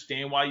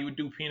understand why you would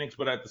do Penix,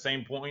 but at the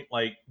same point,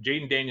 like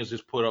Jaden Daniels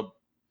just put up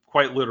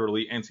quite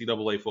literally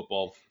NCAA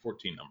football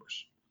 14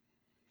 numbers.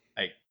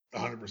 Like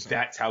 100%.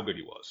 That's how good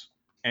he was.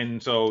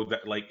 And so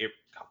that like it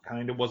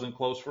kind of wasn't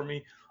close for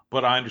me,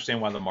 but I understand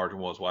why the margin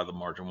was,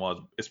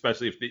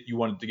 especially if you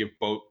wanted to give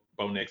Bo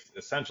Nix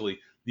essentially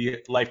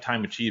the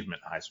lifetime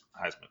achievement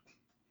Heisman.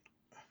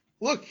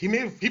 Look, he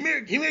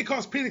may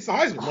cost Penix the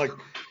Heisman. Like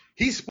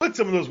he split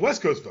some of those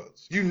West Coast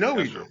votes. He did.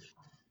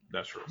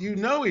 That's true. He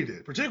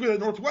did, particularly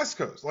the Northwest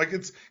Coast. Like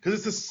it's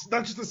because it's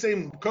not just the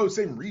same coast,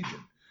 same region.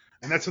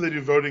 And that's how they do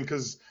voting.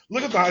 Because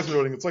look at the Heisman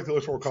voting; it's like the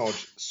Electoral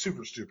College.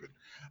 Super stupid.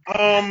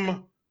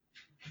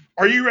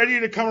 Are you ready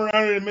to come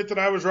around and admit that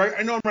I was right?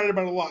 I know I'm right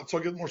about a lot, so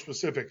I'll get more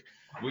specific.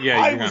 Well, yeah,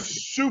 I was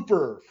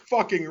super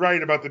fucking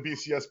right about the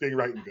BCS being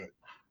right and good.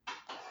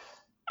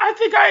 I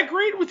think I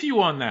agreed with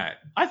you on that.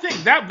 I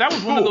think that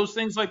was one of those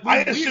things like I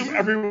assume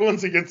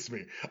everyone's against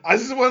me. I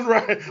just want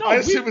right. No, I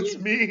assume it's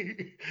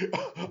me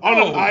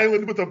on an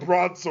island with a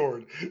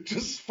broadsword,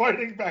 just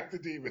fighting back the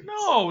demons.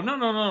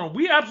 No.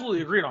 We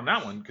absolutely agreed on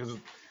that one because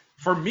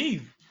for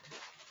me,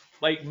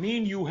 like me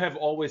and you have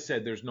always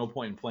said, there's no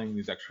point in playing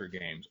these extra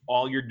games.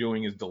 All you're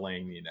doing is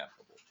delaying the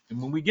inevitable. And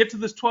when we get to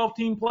this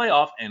 12-team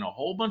playoff and a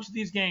whole bunch of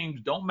these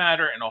games don't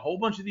matter, and a whole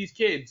bunch of these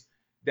kids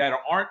that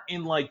aren't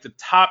in like the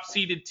top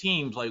seeded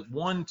teams, like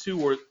 1,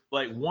 2, or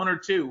like 1 or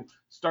 2,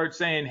 start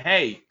saying,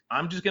 hey,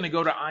 I'm just going to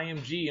go to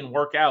IMG and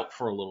work out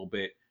for a little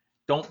bit.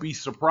 Don't be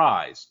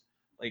surprised.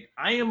 Like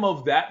I am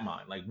of that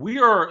mind. Like we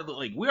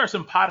are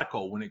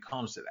simpatico when it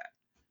comes to that.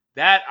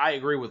 That I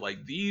agree with.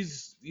 Like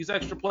these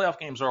extra playoff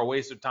games are a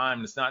waste of time.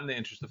 And it's not in the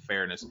interest of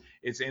fairness.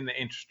 It's in the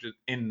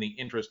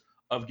interest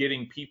of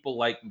getting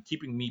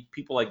keeping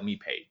people like me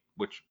paid,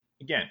 which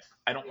again,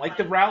 I don't like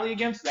to rally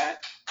against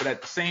that, but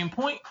at the same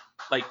point,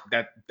 like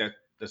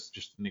that's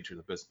just the nature of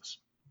the business.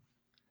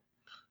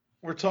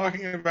 We're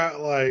talking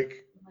about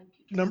like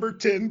number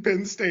 10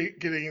 Penn State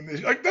getting in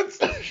this. Like that's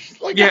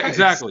like yeah,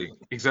 guys.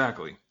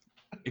 exactly.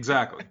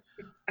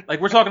 Like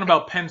we're talking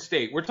about Penn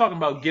State. We're talking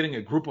about getting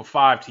a group of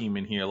 5 team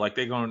in here. Like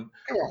they're going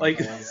like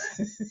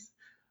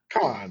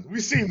come on.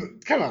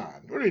 Come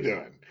on. What are we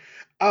doing?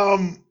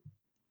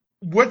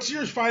 What's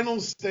your final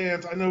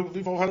stance? I know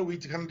we've all had a week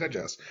to kind of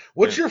digest.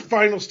 What's your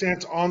final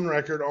stance on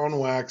record, on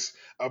wax,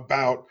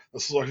 about the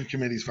selection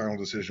committee's final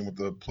decision with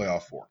the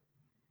playoff 4?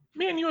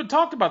 Me and you had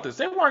talked about this.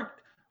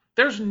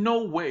 There's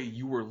no way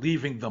you were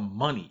leaving the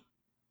money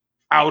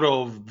out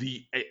of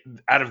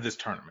this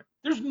tournament.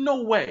 There's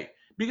no way.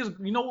 Because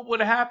you know what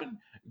would have happened?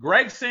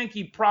 Greg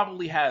Sankey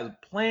probably has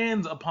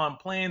plans upon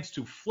plans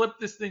to flip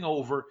this thing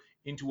over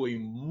into a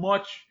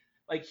much,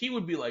 like he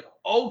would be like,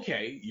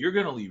 okay, you're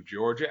going to leave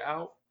Georgia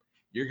out.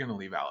 You're going to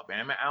leave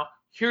Alabama out.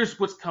 Here's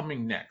what's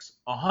coming next.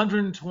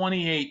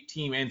 128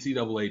 team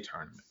NCAA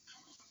tournament.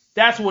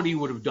 That's what he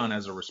would have done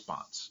as a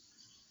response.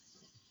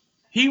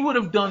 He would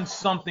have done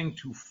something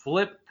to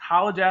flip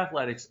college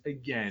athletics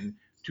again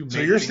to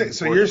make your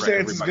stance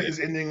is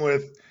ending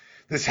with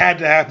this had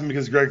to happen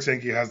because Greg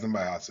Sankey has them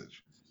by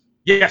hostage.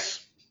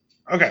 Yes.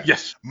 Okay.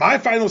 Yes. My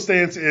final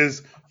stance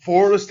is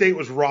Florida State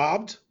was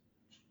robbed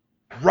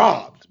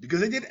because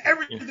they did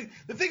everything. Yeah.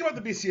 The thing about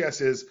the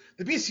BCS is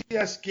the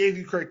BCS gave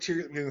you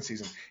criteria at the beginning of the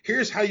season.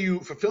 Here's how you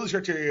fulfill these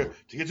criteria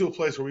to get to a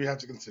place where we have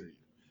to consider you.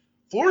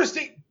 Florida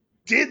State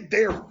did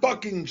their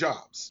fucking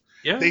jobs.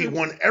 Yeah. They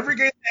won every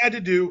game they had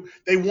to do.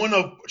 They won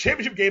a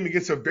championship game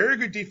against a very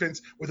good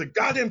defense with a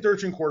goddamn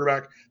third-string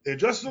quarterback. They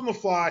adjusted on the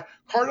fly.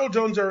 Cardinal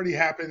Jones already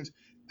happened.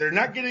 They're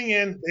not getting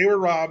in. They were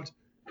robbed.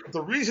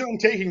 The reason I'm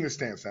taking this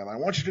stance now, I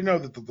want you to know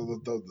that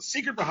the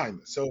secret behind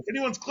this. So if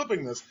anyone's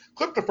clipping this,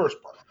 clip the first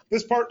part.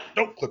 This part,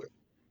 don't clip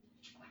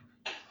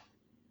it.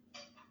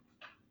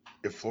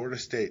 If Florida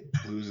State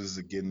loses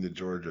again to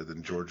Georgia,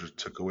 then Georgia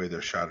took away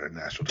their shot at a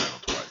national title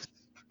twice.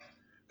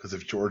 Because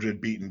if Georgia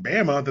had beaten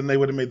Bama, then they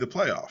would have made the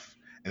playoff.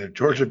 And if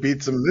Georgia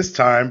beats them this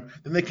time,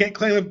 then they can't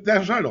claim a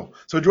national title.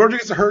 So Georgia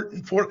gets hurt,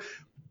 and Florida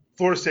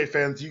Florida State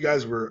fans, you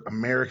guys were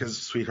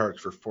America's sweethearts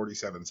for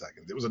 47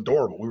 seconds. It was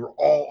adorable. We were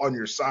all on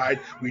your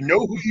side. We know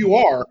who you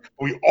are,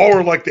 but we all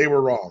were like they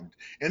were wronged.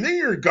 And then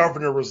your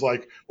governor was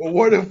like, well,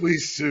 what if we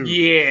sued?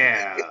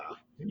 Yeah.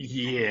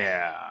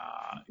 Yeah.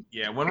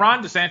 Yeah. When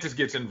Ron DeSantis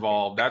gets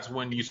involved, that's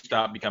when you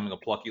stop becoming a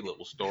plucky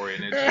little story.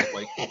 And it's just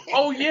like,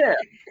 oh, yeah,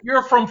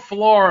 you're from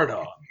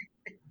Florida.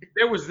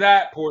 There was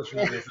that portion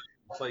of this.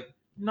 It's like,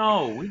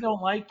 no, we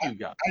don't like you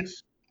I,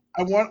 guys.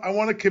 I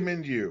want to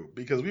commend you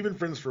because we've been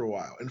friends for a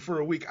while. And for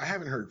a week, I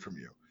haven't heard from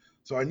you.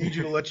 So I need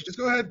you to let you just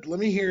go ahead. Let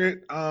me hear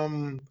it.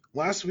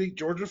 Last week,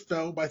 Georgia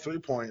fell by 3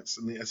 points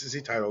in the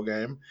SEC title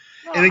game.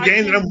 No, In a I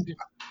game that can't. I'm.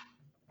 I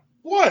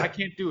What?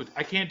 can't do it.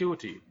 I can't do it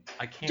to you.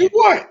 I Do can't.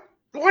 what?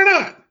 Why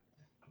not?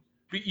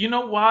 But you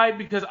know why?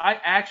 Because I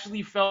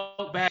actually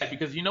felt bad.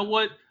 Because you know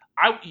what?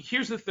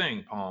 Here's the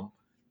thing, Palm.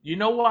 You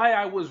know why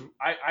I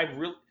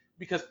really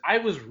because I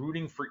was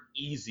rooting for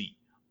easy.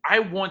 I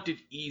wanted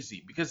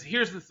easy. Because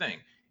here's the thing.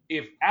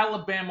 If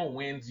Alabama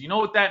wins, you know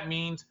what that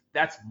means?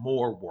 That's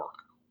more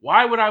work.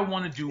 Why would I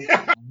want to do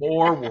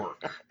more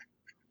work?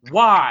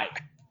 Why?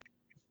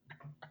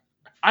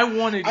 I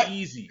wanted I,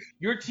 easy.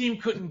 Your team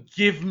couldn't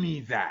give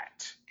me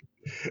that.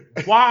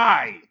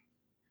 Why?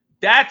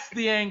 That's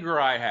the anger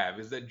I have,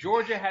 is that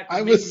Georgia had to I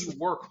make me was,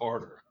 work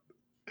harder.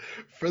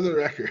 for the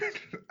record,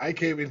 I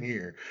came in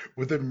here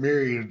with a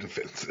myriad of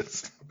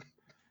defenses.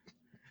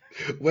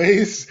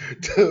 Ways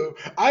to,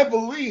 I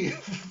believe,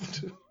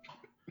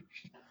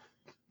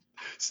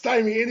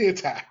 stymie any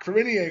attack from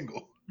any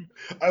angle.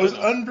 I I was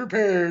know.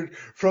 unprepared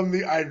from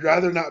the I'd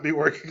rather not be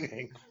working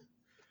angle.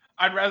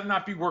 I'd rather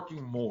not be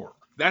working more.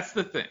 That's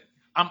the thing.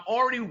 I'm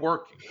already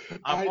working.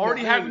 I'm I know,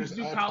 already I having to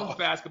understand. do I college apologize.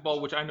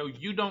 basketball, which I know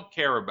you don't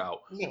care about,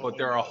 No but one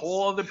there are a does.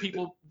 whole other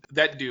people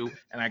that do,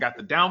 and I got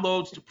the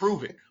downloads to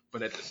prove it.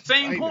 But at the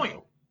same I point,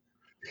 know.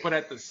 but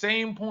at the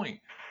same point,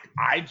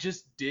 I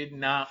just did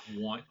not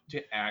want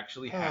to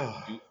actually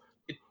have to do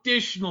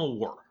additional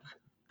work.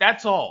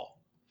 That's all.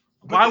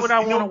 But Why would this, I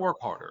want to work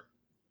harder?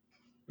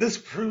 this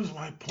proves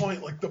my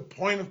point. Like the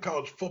point of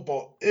college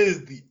football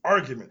is the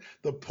argument.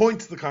 The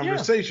point's the Yeah.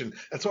 conversation.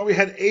 That's why we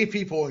had A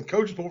people and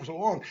coaches people for so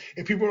long.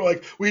 And people are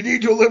like, we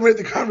need to eliminate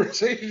the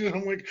conversation. And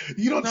I'm like,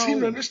 you don't seem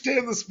to No.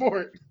 understand the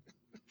sport.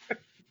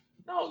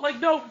 No,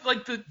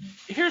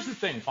 here's the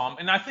thing, Palm,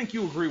 and I think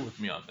you agree with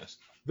me on this.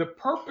 The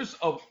purpose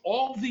of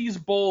all these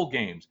bowl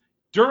games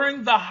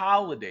during the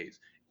holidays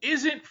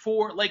isn't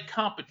for like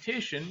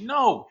competition.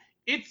 No,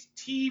 it's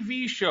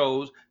TV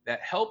shows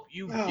that help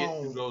you get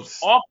through No. those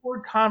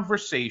awkward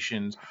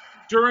conversations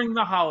during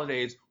the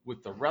holidays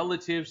with the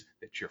relatives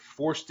that you're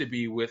forced to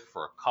be with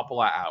for a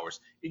couple of hours.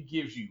 It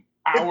gives you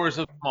If, hours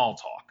of small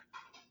talk.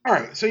 all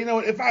right. So, you know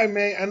what? If I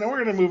may, and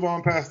we're going to move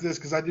on past this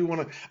because I do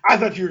want to, I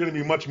thought you were going to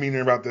be much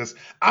meaner about this.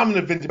 I'm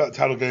going to vent about the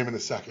title game in a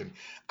second.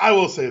 I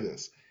will say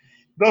this.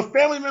 The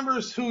family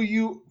members who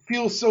you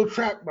feel so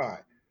trapped by,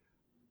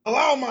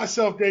 allow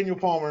myself, Daniel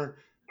Palmer,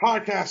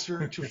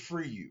 podcaster, to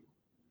free you.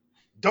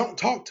 Don't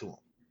talk to them.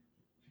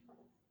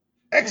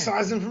 Yeah.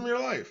 Excise them from your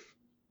life.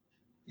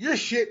 Your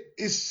shit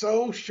is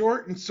so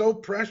short and so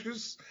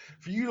precious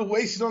for you to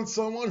waste it on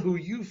someone who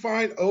you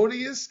find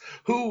odious,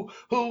 who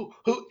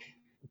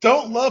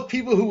don't love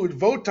people who would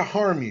vote to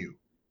harm you,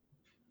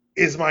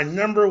 is my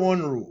number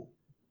one rule.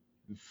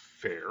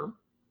 Fair.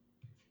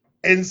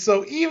 And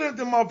so even if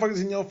the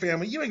motherfuckers in your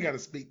family, you ain't gotta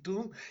speak to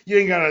them. You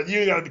ain't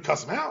gotta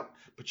cuss them out,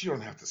 but you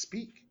don't have to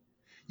speak.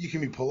 You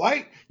can be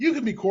polite, you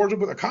can be cordial,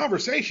 but a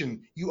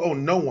conversation, you owe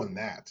no one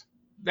that.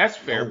 That's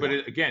No fair, but one.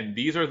 again,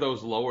 these are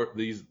those lower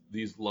these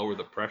lower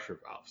the pressure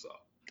valves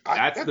up. I,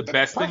 That's the that's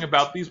best thing perfect.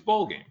 about these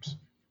bowl games.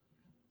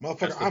 That's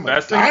Motherfucker, the I'm a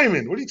best thing.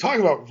 diamond. What are you talking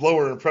about?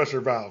 Lowering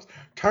pressure valves.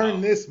 Turn Oh,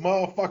 this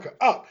motherfucker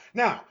up.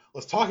 Now,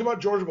 let's talk about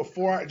Georgia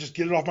before I just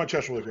get it off my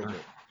chest really quick.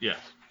 yes.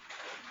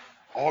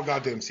 All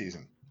goddamn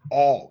season.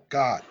 All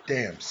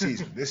goddamn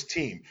season. This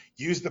team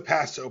used the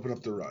pass to open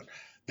up the run.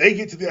 They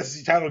get to the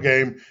SEC title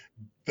game.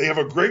 They have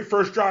a great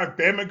first drive.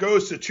 Bama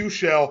goes to two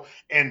shell,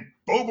 and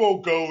Bobo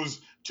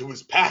goes to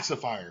his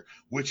pacifier,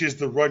 which is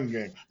the run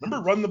game.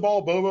 Remember Run the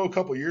Ball Bobo a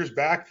couple years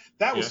back?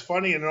 That was Yes.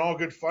 funny and all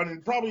good fun.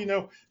 And probably,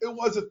 it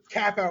was a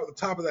cap out at the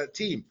top of that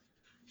team.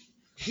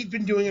 He'd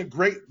been doing a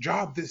great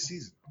job this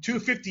season.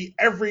 250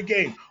 every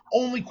game.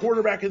 Only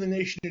quarterback in the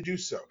nation to do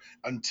so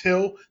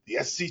until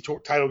the SEC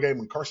title game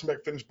when Carson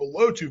Beck finished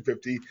below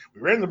 250.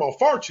 We ran the ball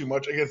far too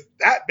much against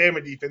that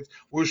Bama defense.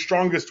 Was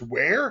strongest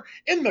where?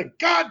 In the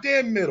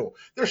goddamn middle.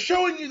 They're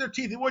showing you their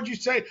teeth. What'd you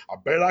say? I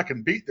bet I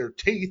can beat their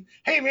teeth.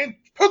 Hey, man,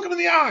 poke them in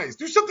the eyes.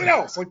 Do something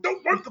else. Like,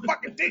 don't work the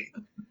fucking teeth.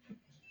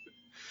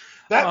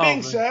 That Oh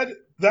being man. said,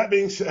 that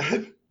being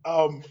said,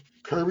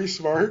 Kirby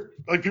Smart,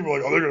 like people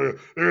are like, oh,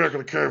 they're not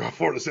gonna care about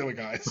Florida State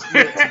guys.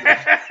 You don't see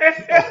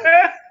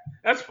that.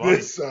 That's funny.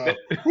 This, That,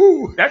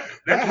 whew, that's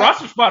that ha-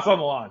 roster spots on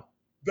the line.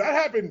 that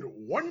happened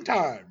one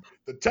time.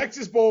 The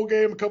Texas Bowl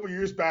game a couple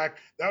years back.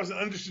 That was an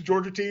understood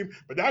Georgia team,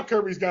 but now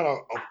Kirby's got a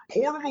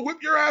portal to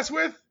whip your ass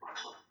with,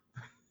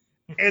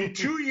 and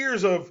 2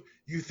 years of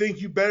you think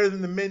you better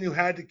than the men who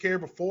had to care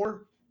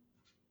before.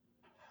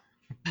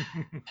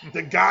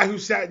 The guy who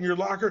sat in your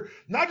locker,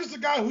 not just a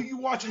guy who you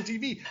watch on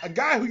TV, a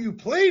guy who you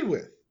played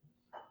with.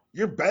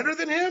 You're better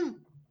than him?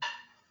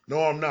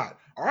 No, I'm not.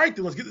 All right,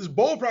 then let's get this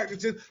bowl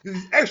practice in, get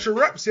these extra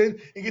reps in,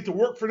 and get to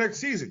work for next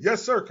season.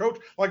 Yes, sir, coach.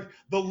 Like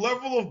the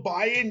level of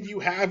buy-in you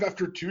have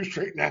after 2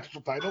 straight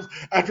national titles,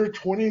 after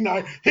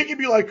 29, he could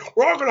be like,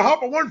 we're all going to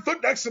hop on 1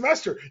 foot next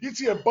semester. You'd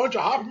see a bunch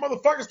of hopping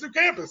motherfuckers through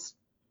campus.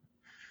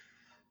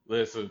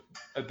 Listen,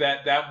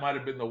 that might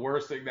have been the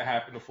worst thing that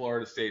happened to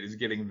Florida State is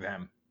getting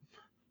them.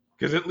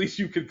 Because at least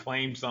you could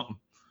claim something.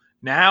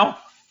 Now,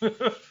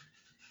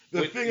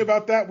 the thing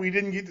about that, we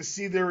didn't get to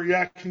see their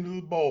reaction to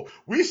the bowl.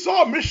 We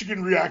saw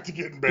Michigan react to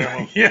getting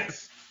Bama.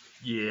 Yes.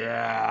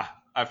 Yeah,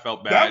 I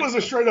felt bad. That was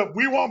a straight up,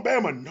 we want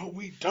Bama. No,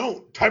 we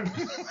don't. Type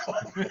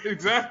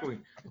Exactly.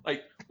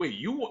 Like, wait,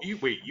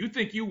 you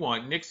think you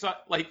want Nick?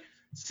 Like,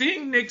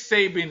 seeing Nick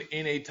Saban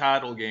in a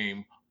title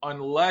game,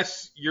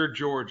 unless you're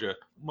Georgia,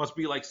 must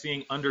be like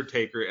seeing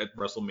Undertaker at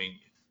WrestleMania.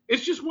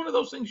 It's just one of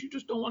those things you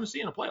just don't want to see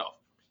in a playoff.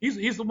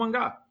 He's the one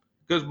guy.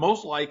 Because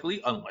most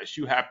likely, unless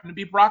you happen to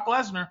be Brock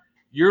Lesnar,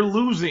 you're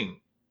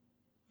losing.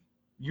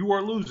 You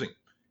are losing.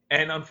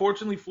 And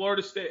unfortunately,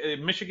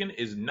 Michigan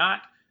is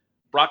not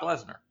Brock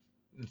Lesnar.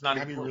 It's not.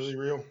 Can I be really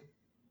real?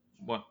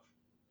 What?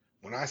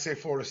 When I say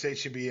Florida State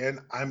should be in,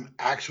 I'm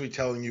actually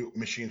telling you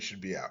Michigan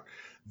should be out.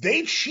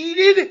 They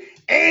cheated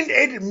and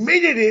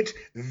admitted it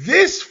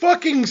this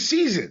fucking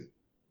season.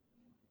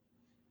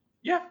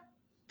 Yeah.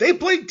 They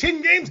played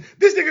 10 games.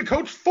 This nigga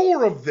coached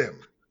 4 of them.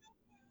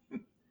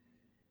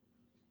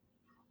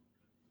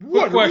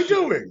 What are we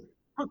doing?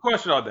 Quick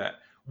question on that.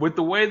 With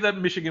the way that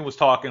Michigan was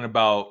talking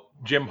about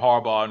Jim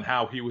Harbaugh and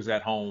how he was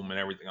at home and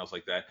everything else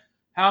like that,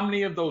 how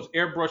many of those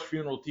airbrush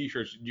funeral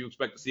t-shirts did you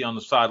expect to see on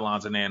the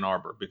sidelines in Ann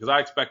Arbor? Because I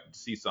expected to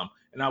see some,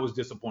 and I was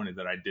disappointed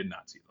that I did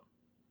not see them.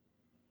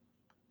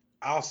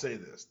 I'll say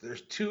this.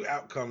 There's 2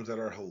 outcomes that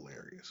are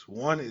hilarious.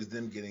 One is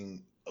them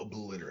getting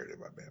obliterated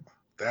by Bama.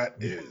 That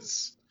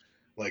is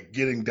like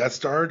getting Death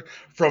Starred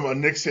from a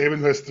Nick Saban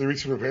who has 3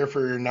 weeks to prepare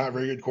for your not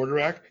very good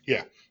quarterback.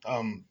 Yeah.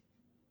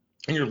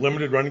 In your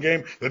limited run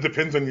game, that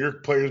depends on your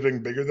players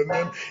being bigger than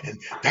them, and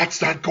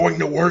that's not going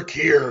to work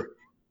here.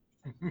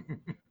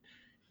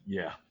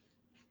 Yeah.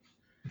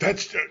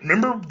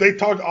 Remember they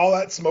talked all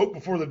that smoke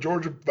before the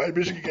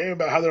Georgia-Michigan game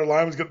about how their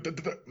line was going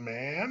to –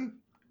 man,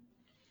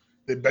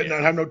 they better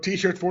not have no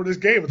T-shirts for this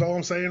game. That's all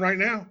I'm saying right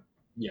now.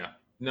 Yeah.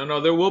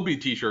 No, there will be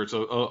T-shirts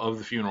of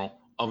the funeral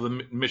of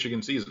the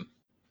Michigan season.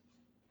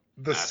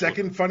 The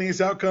second funniest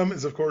outcome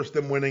is, of course,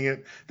 them winning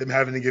it, them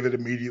having to give it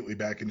immediately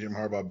back, and Jim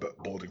Harbaugh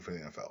bolting for the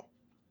NFL.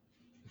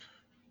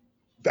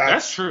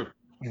 That's true.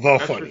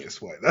 That's funniest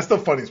way. That's the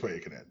funniest way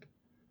it can end.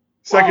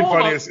 Second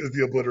funniest is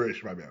the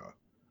obliteration by Bama.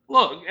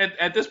 Look,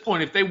 at this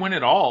point, if they win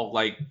it all,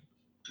 if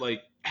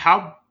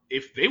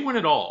they win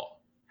it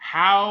all,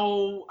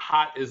 how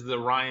hot is the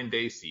Ryan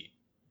Day seat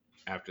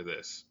after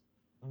this?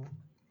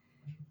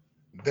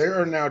 There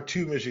are now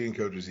 2 Michigan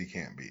coaches he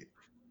can't beat.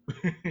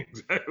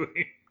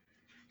 Exactly.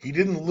 He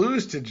didn't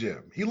lose to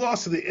Jim. He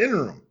lost to the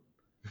interim.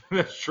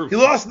 That's true. He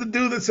lost to the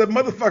dude that said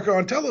motherfucker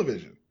on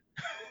television.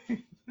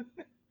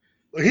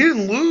 He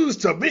didn't lose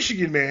to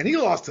Michigan man. He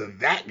lost to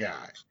that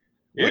guy.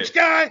 Yeah. Which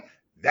guy?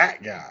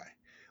 That guy.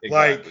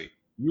 Exactly. Like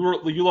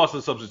you lost to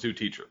the substitute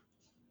teacher.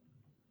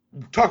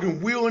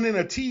 Talking wheeling in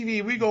a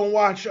TV. We gonna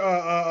watch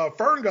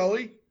Fern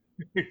Gully.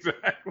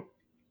 Exactly.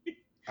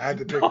 I had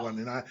to pick one,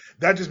 and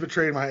that just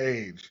betrayed my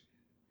age.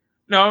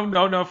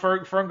 No.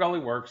 Fern Gully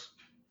works.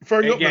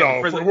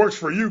 It works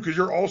for you because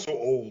you're also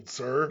old,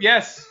 sir.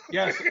 Yes,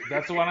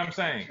 that's what I'm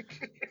saying.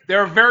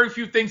 There are very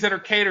few things that are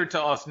catered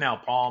to us now,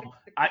 Palm.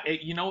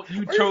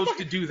 You chose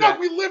to do that.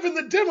 We live in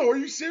the demo. Are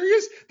you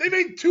serious? They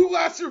made 2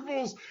 last Super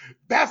Bowls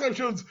halftime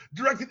shows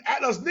directed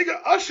at us. Nigga,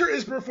 Usher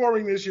is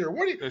performing this year.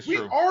 We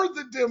are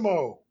the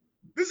demo.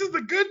 This is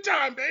the good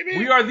time, baby.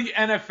 We are the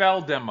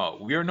NFL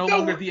demo. We are no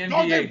longer the NBA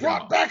demo. They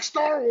brought back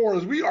Star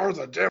Wars. We are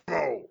the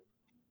demo.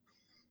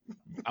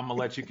 I'm gonna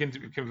let you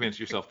convince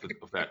yourself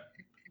of that.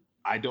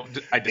 I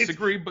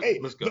disagree, but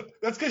let's go.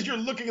 That's because you're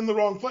looking in the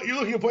wrong place. You're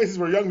looking at places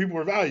where young people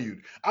are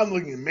valued. I'm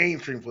looking at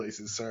mainstream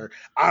places, sir.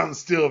 I'm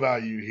still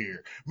valued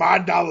here. My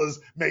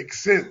dollars make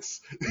sense.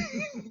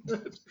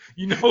 The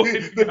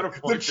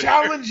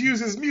challenge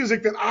uses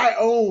music that I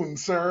own,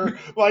 sir,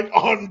 like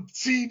on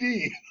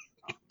CD.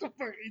 What the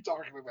fuck are you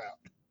talking about?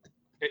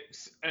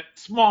 It's a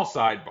small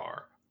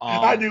sidebar.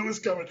 I knew it was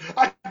coming.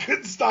 I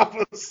couldn't stop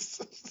us.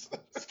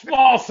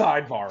 Small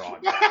sidebar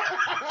on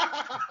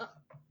that.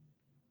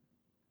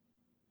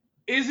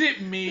 Is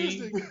it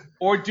me,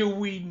 or do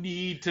we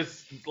need to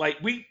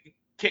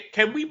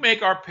can we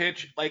make our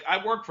pitch? Like,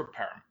 I work for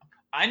Paramount.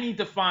 I need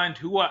to find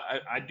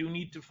I do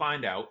need to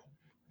find out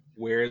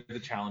where the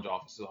challenge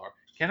offices are.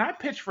 Can I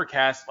pitch for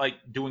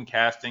doing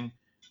casting?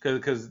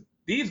 Because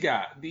these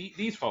guys,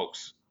 these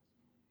folks,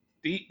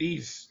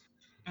 these.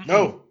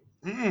 No.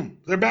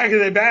 They're back in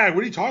their bag.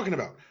 What are you talking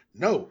about?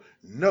 No,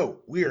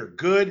 we are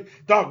good.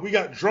 Dog, we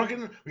got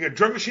drunken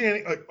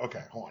shenanigans.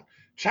 Okay, hold on.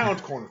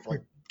 Challenge corner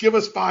for give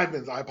us 5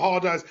 minutes. I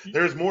apologize.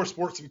 There's more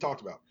sports to be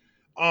talked about.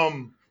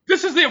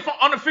 This is the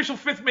unofficial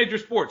fifth major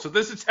sport, so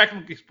this is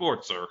technically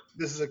sports, sir.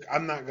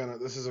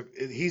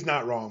 He's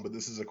not wrong, but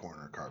this is a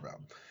corner carve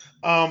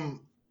out.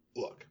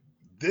 Look,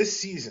 this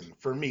season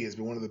for me has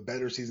been one of the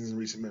better seasons in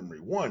recent memory.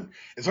 One,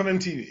 it's on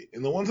MTV,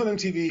 and the ones on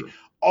MTV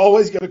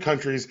always go to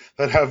countries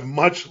that have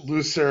much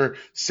looser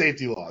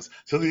safety laws,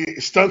 so the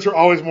stunts are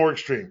always more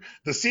extreme.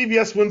 The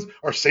CBS ones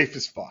are safe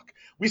as fuck.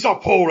 We saw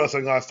pole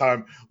wrestling last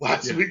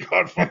week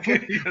on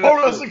fucking pole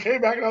wrestling came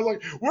back, and I was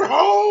like, "We're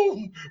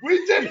home,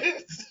 we did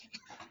it."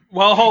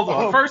 Well, hold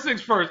on. First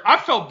things first, I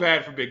felt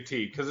bad for Big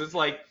T because it's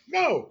like,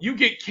 no, you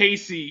get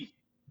Casey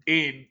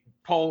in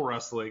pole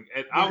wrestling,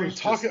 and I was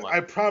just like, I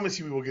promise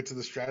you, we will get to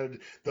the strategy,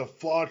 the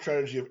flawed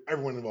strategy of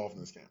everyone involved in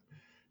this game.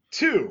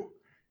 Two,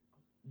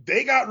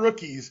 they got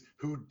rookies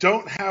who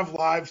don't have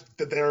lives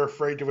that they're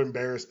afraid to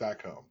embarrass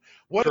back home.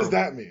 What does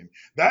that mean?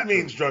 That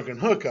means drunken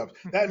hookups.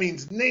 That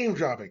means name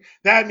dropping.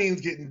 That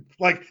means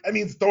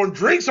throwing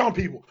drinks on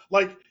people.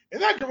 Like,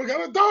 and that girl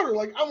got a daughter.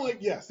 Like, I'm like,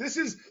 yes, this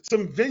is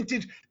some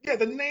vintage. Yeah,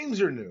 the names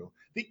are new.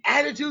 The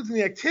attitudes and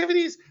the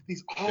activities,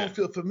 these all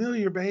feel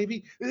familiar,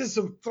 baby. This is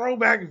some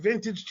throwback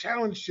vintage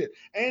challenge shit.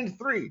 And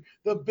three,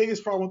 the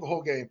biggest problem with the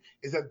whole game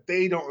is that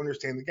they don't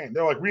understand the game.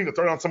 They're like, we need to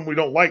throw down someone we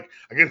don't like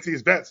against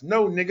these vets.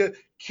 No, nigga,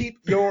 keep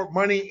your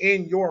money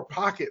in your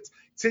pockets.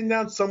 Send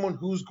down someone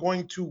who's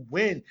going to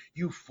win,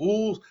 you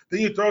fools. Then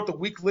you throw out the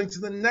weak links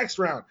in the next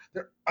round.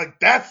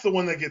 That's the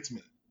one that gets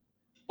me.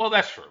 Well,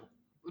 that's true.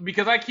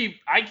 Because I keep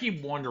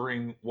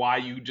wondering why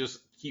you just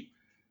keep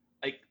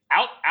like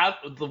out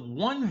of the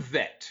one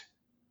vet.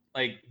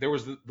 Like there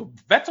was the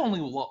vets only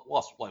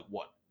lost like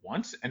what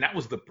once, and that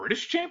was the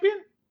British champion.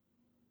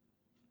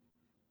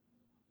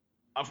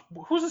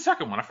 Who's the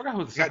second one? I forgot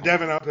who the second. Got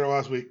Devin out there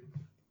last week.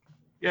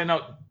 Yeah,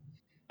 no,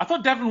 I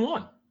thought Devin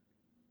won.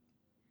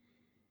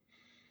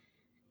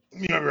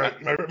 You might be right.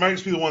 It might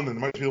just be the one then. It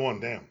might just be the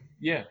one. Damn.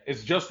 Yeah,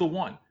 it's just the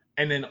one.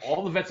 And then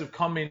all the vets have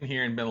come in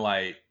here and been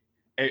like,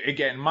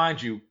 again,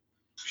 mind you,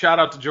 shout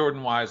out to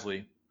Jordan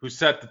Wisely, who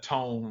set the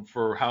tone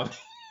for how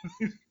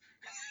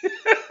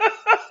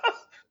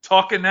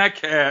talking that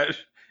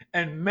cash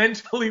and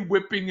mentally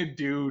whipping a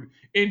dude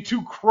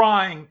into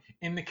crying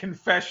in the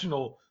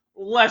confessional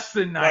less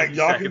than 90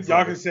 seconds.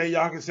 Y'all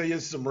can say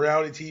this is some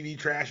reality TV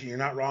trash, and you're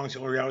not wrong. It's the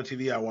only reality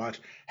TV I watch.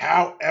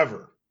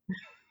 However,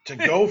 to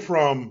go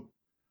from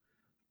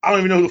I don't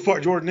even know who the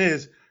fuck Jordan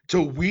is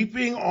to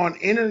weeping on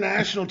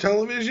international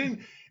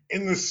television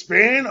in the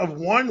span of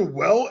one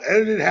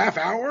well-edited half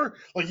hour,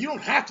 like you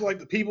don't have to like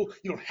the people,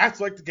 you don't have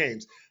to like the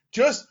games.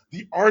 Just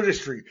the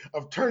artistry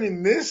of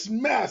turning this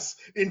mess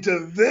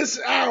into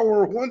this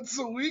hour once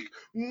a week.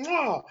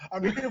 Mwah,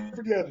 I'm here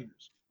for the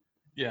editors.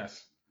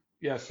 Yes,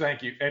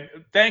 thank you. And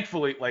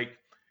thankfully, like,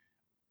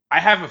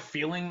 I have a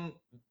feeling,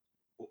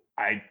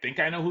 I think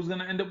I know who's going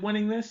to end up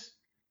winning this.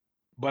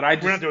 But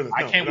we're not doing this.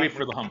 I can't wait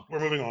for the hump. We're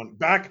moving on.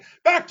 Back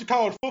to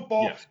college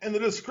football and the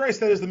disgrace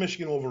that is the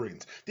Michigan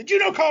Wolverines. Did you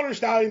know Connor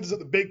Stallions is at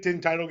the Big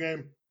Ten title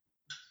game?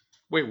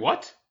 Wait,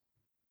 what?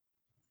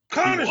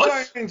 Connor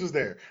Stallions was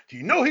there. Do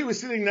you know who he was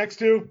sitting next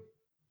to?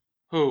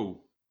 Who?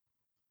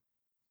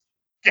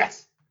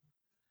 Yes.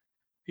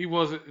 He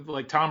was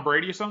like Tom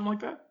Brady or something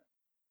like that?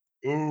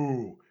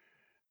 Ooh.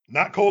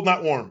 Not cold,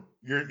 not warm.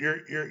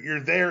 You're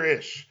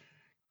there-ish.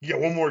 You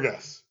get one more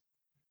guess.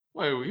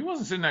 Wait, he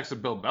wasn't sitting next to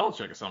Bill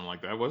Belichick or something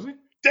like that, was he?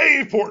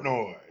 Dave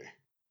Portnoy.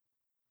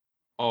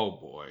 Oh,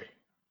 boy.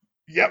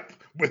 Yep.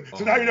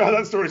 So now you know how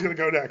that story's going to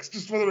go next,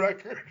 just for the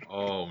record.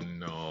 Oh,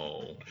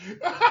 no.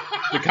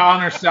 The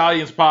Connor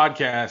Stallions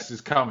podcast is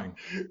coming.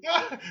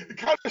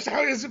 Connor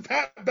Stallions is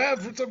bad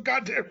for some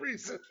goddamn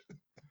reason.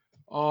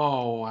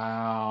 Oh,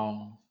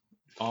 wow.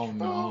 Oh,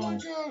 no. Oh, my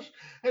gosh.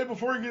 Hey,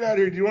 before we get out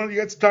of here, you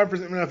got some time for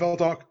some NFL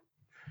talk?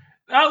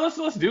 Let's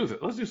do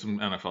it. Let's do some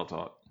NFL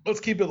talk.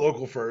 Let's keep it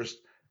local first.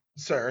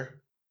 Sir.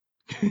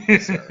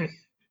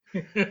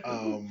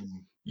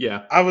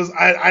 Yeah. I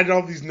had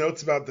all these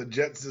notes about the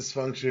Jets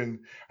dysfunction.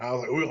 I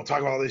was like, we're gonna talk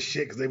about all this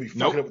shit because they be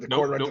fucking up with the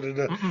quarterback.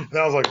 Then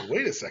I was like,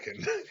 wait a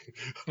second.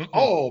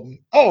 all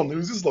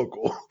news is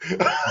local.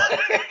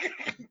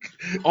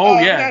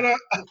 Yeah.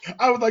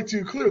 I would like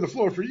to clear the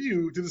floor for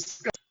you to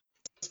discuss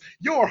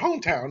your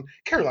hometown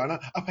Carolina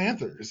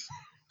Panthers.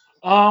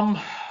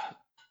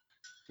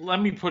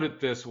 Let me put it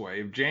this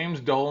way: if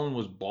James Dolan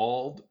was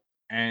bald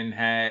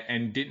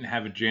and didn't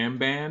have a jam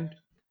band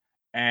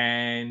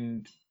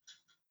and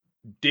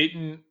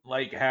didn't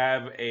like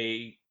have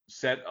a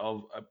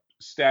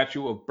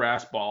statue of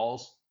brass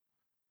balls,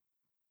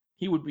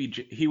 he would be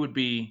David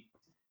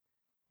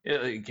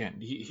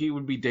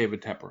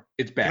Tepper.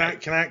 It's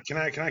bad. Can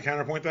I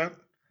counterpoint that?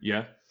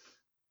 Yeah.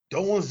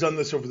 Dolan's done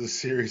this over the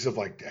series of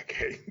like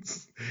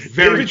decades.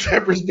 David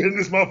Tepper's been in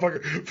this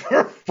motherfucker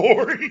for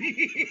 40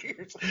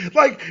 years.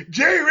 Like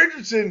Jerry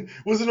Richardson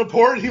was an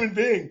abhorrent human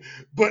being,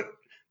 but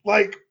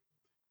like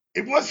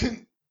it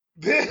wasn't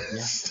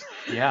this.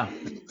 Yeah.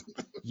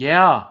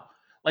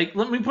 Like,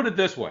 let me put it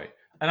this way.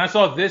 And I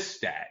saw this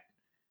stat.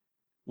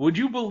 Would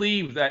you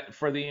believe that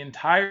for the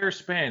entire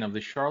span of the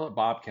Charlotte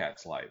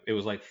Bobcats life, it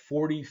was like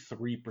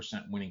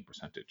 43% winning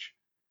percentage?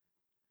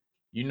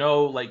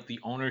 like the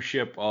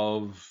ownership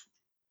of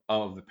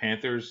the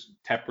Panthers,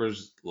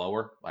 Tepper's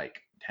lower, like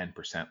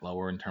 10%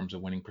 lower in terms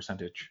of winning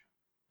percentage.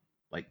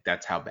 Like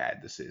that's how bad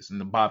this is. And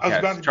the I was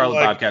about Bobcats, to be Charlotte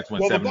like, Bobcats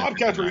went well, the 7 and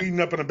Bobcats were 59. eating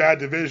up in a bad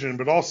division,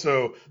 but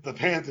also the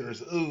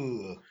Panthers.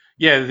 Ugh.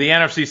 Yeah, the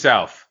NFC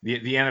South. The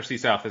NFC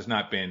South has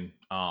not been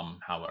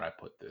how would I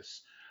put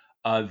this?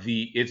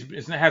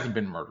 It hasn't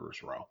been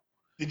murderer's row.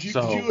 Did you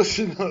So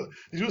listen to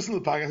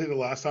the podcast I did the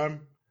last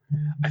time?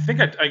 I think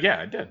yeah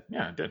I did.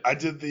 Yeah, I did. I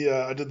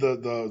did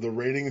the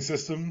rating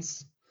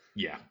systems.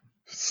 Yeah.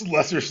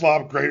 Lesser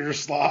slop, greater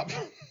slop.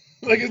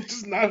 Like it's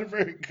just not a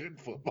very good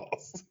football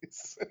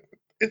season.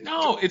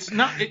 No, it's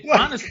not. It Like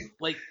honestly,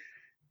 like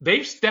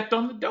they've stepped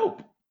on the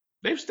dope.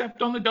 They've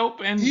stepped on the dope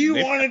and you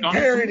they've stepped wanted on it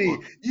some parity, more.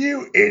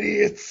 you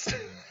idiots.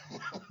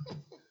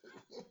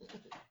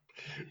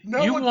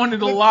 No You one. wanted a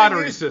The thing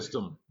lottery is,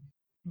 system.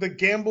 the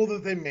gamble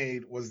that they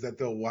made was that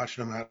they'll watch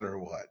no matter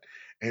what.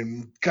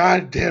 And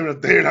god damn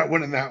it, they're not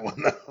winning that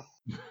one though.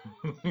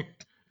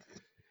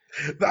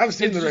 I've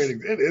seen It's the just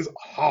ratings. It is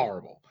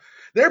horrible.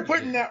 They're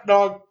putting that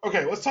dog.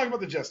 Okay, let's talk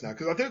about the Jets now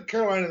because I think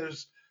Carolina.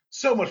 There's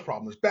so much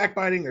problem. There's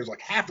backbiting. There's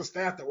like half the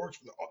staff that works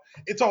for the.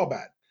 It's all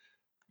bad.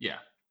 yeah.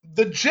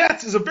 The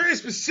Jets is a very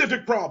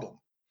specific problem.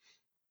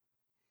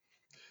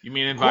 You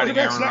mean inviting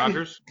Quarterback's Aaron not.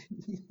 Rodgers?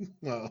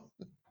 Well,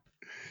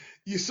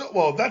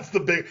 well, that's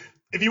the big.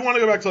 If you want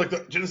to go back to like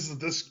the genesis of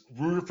this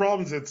root of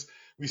problems, it's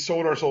we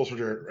sold our souls for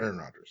Aaron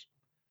Rodgers.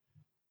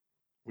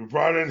 We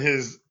brought in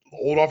his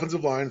old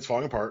offensive line. It's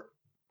falling apart.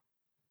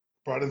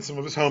 Brought in some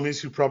of his homies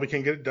who probably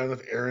can't get it done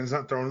if Aaron's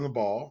not throwing the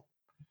ball.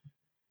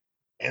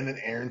 And then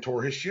Aaron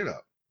tore his shit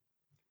up.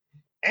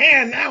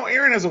 And now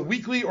Aaron has a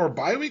weekly or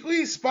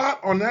bi-weekly spot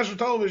on national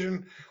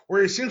television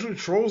where he essentially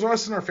trolls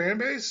us and our fan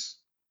base.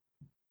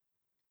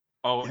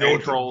 Oh, You know and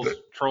what?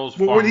 trolls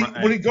Well, farm.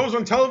 when he goes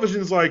on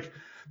television, it's like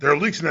there are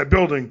leaks in that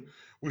building.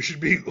 We should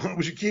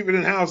keep it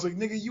in house. Like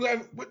nigga,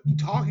 what are you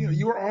talking about?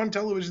 You are on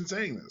television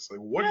saying this. Like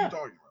what are you Yeah,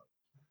 talking about?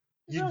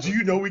 Do exactly.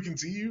 you know we can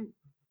see you?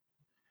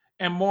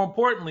 And more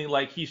importantly,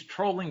 like he's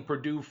trolling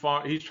Purdue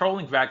farm. He's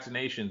trolling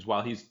vaccinations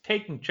while he's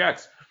taking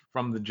checks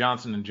from the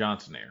Johnson and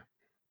Johnson air.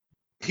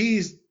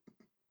 He's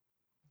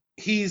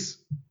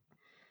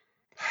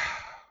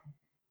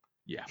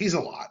Yeah. he's a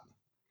lot.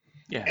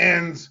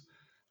 Yeah.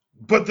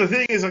 But the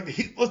thing is,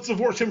 like, let's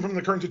divorce him from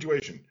the current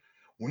situation.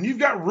 When you've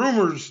got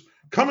rumors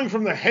coming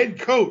from the head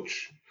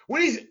coach,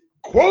 when he's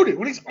quoted,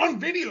 when he's on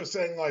video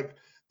saying like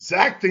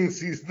Zach thinks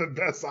he's the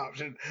best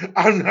option,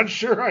 I'm not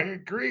sure I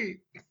agree.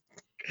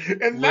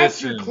 And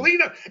that's your Listen.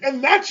 cleanup.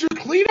 And that's your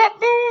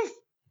cleanup move.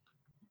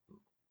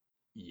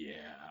 Yeah.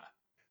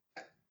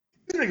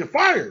 You're gonna get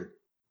fired.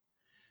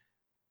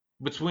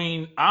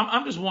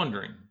 I'm just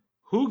wondering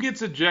who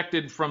gets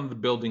ejected from the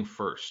building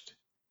first,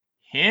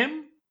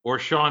 him or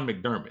Sean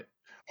McDermott?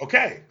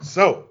 Okay,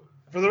 so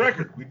for the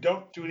record, we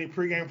don't do any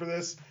pregame for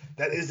this.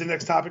 That is the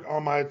next topic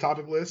on my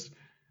topic list.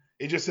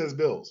 It just says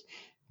Bills.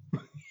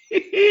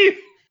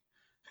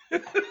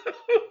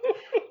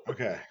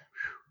 Okay.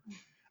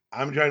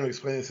 I'm trying to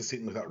explain this to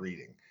Seton without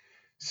reading.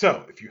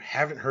 So, if you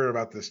haven't heard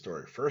about this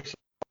story, first of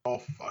all,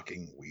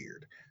 fucking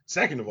weird.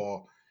 Second of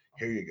all,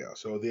 here you go.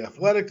 So, The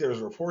Athletic, there was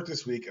a report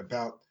this week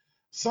about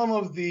some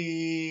of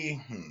the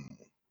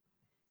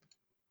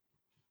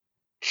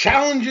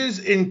challenges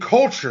in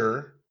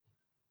culture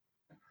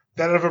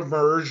that have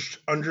emerged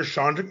under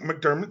Sean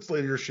McDermott's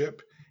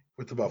leadership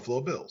with the Buffalo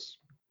Bills.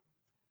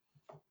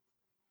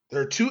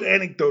 There are two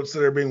anecdotes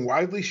that are being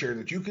widely shared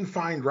that you can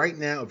find right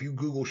now if you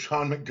Google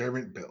Sean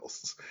McDermott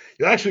Bills.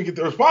 You'll actually get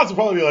the response will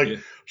probably be like, yeah.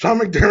 Sean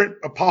McDermott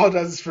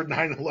apologizes for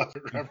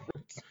 9/11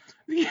 reference.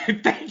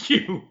 Yeah, thank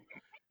you.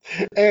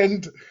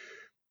 And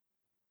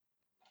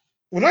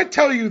when I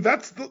tell you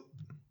that's the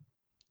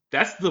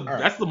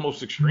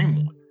most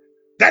extreme one.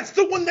 That's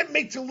the one that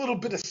makes a little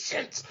bit of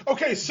sense.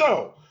 Okay,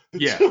 so the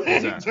two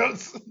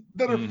anecdotes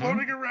that are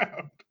floating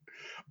around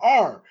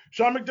are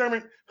Sean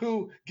McDermott,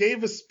 who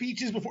gave us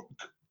speeches before.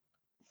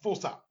 Full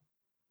stop.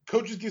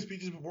 Coaches give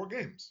speeches before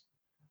games.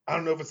 I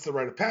don't know if it's the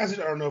rite of passage.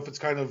 I don't know if it's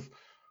kind of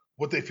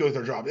what they feel like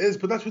their job is,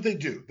 but that's what they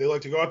do. They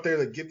like to go out there,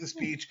 they give the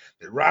speech,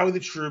 they rally the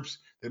troops,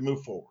 they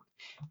move forward.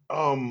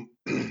 How do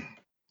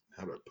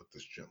I put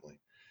this gently?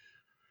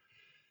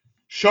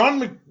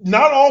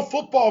 Not all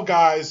football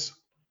guys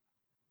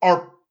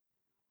are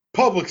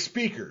public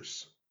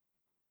speakers.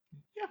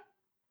 Yeah.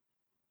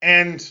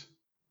 And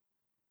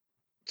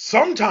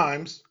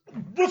sometimes,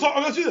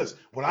 let's do this.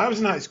 When I was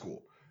in high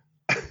school,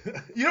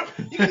 you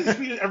get these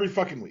speeches every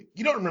fucking week.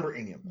 You don't remember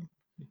any of them.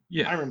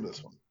 Yeah. I remember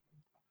this one.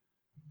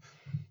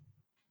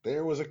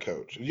 There was a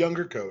coach, a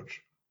younger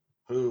coach,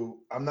 who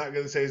I'm not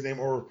going to say his name,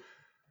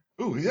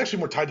 he's actually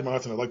more tied to my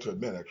heart than I'd like to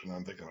admit, actually, now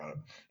I'm thinking about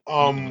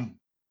it.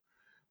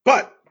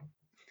 But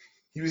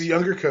he was a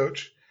younger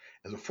coach.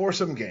 It was a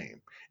foursome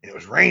game, and it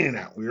was raining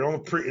out. We were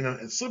on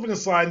the slipping and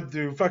sliding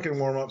through fucking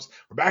warm-ups.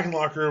 We're back in the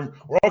locker room.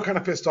 We're all kind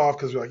of pissed off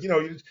because we're like,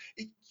 this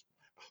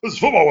is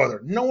football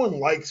weather. No one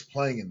likes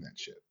playing in that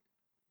shit.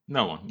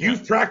 No one. Yeah.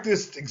 You've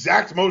practiced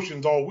exact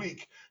motions all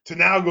week to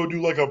now go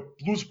do like a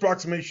loose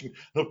approximation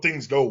and hope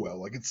things go well.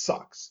 Like it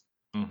sucks.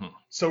 Mm-hmm.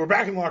 So we're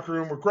back in the locker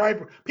room. We're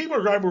griping. People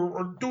are griping.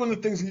 We're doing the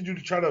things you need to do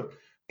to try to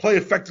play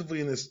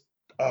effectively in this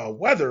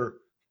weather.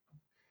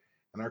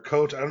 And our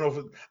coach, I don't know if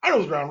it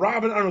was round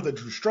robin. I don't know if they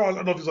drew straws. I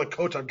don't know if he's like,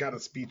 Coach, I've got a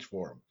speech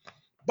for him.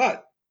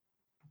 But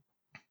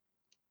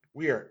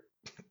we are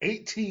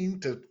 18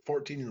 to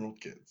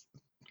 14-year-old kids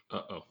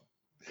Uh-oh.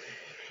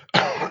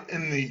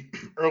 in the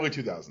early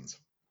 2000s.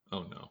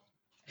 Oh, no.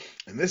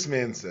 And this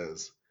man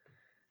says,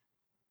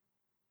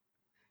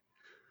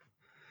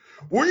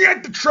 when you're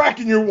at the track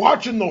and you're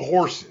watching the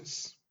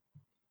horses,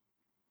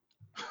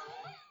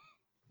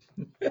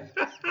 you're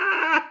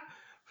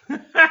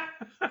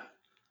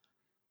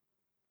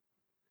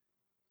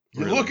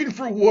Really? looking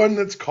for one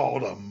that's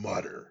called a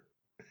mutter.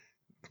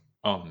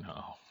 Oh,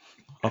 no.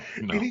 Oh,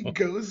 no. And he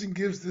goes and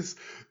gives this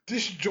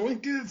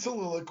disjointed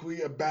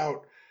soliloquy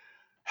about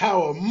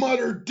how a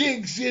mutter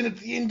digs in at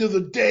the end of the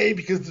day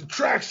because the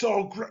track's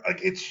all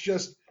like it's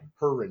just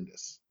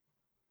horrendous.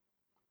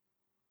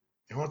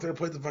 And went there to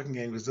play the fucking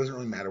game because it doesn't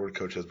really matter what a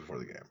coach says before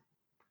the game.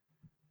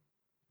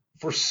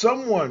 For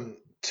someone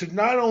to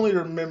not only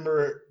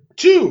remember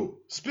 2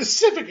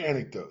 specific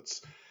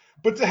anecdotes,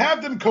 but to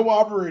have them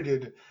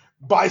corroborated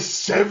by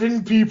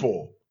 7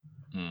 people.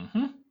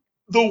 Mm-hmm.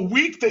 The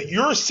week that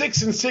you're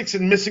 6-6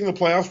 and missing the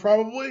playoffs,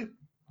 probably,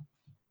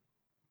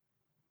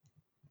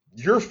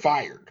 you're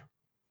fired.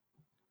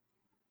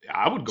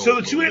 I would go. So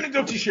the 2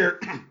 anecdotes he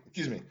shared,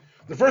 excuse me.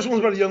 The first one was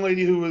about a young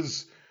lady who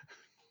was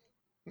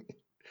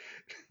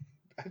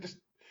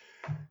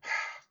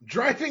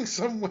driving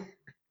somewhere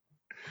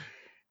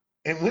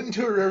and went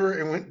into a river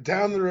and went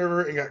down the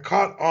river and got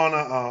caught on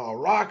a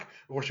rock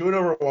before she went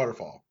over a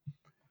waterfall.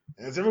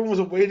 And as everyone was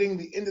awaiting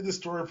the end of the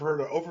story for her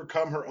to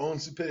overcome her own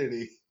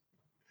stupidity,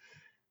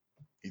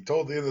 he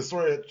told the end of the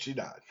story that she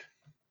died.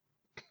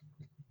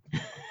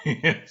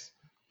 Yes.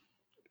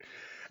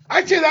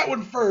 I'd say that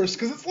one first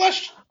because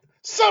it's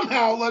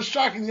somehow less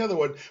shocking than the other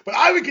one. But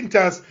I would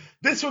contest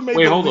this one made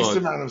the least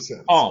amount of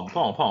sense.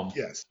 Palm.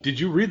 Yes. Did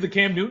you read the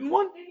Cam Newton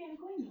one?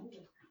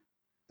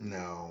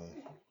 No.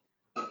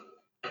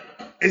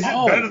 Is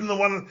it better than the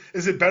one?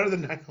 Is it better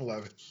than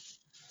 9/11?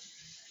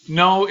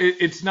 No,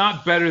 it's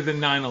not better than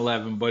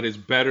 9/11, but it's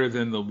better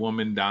than the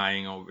woman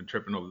dying over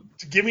tripping over.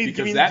 Give me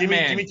Cam Newton. Give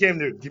me Cam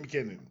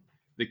Newton.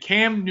 The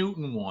Cam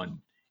Newton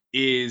one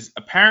is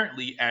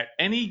apparently at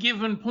any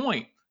given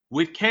point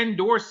with Ken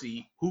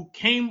Dorsey, who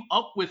came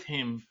up with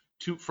him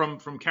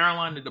from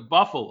Carolina to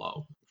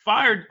Buffalo,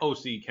 fired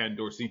OC Ken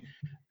Dorsey.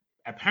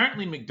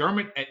 Apparently,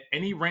 McDermott at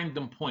any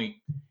random point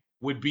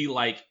would be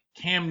like,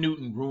 Cam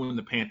Newton ruined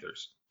the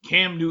Panthers.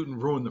 Cam Newton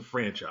ruined the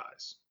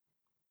franchise.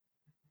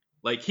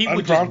 Like he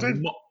would just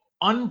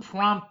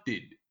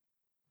unprompted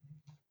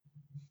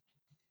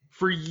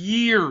for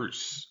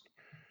years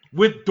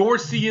with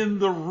Dorsey in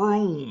the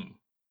room.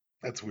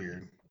 That's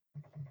weird.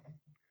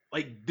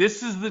 Like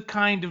this is the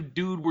kind of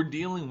dude we're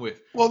dealing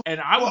with. Well, and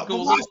I would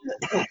go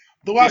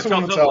the last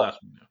one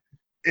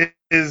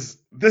is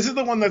this is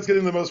the one that's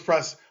getting the most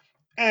press,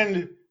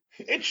 and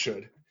it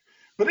should.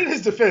 But in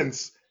his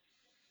defense,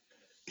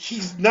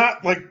 he's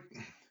not like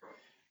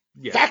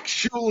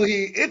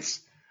factually. It's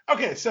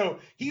okay. So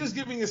he was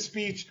giving a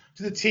speech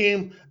to the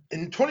team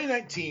in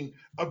 2019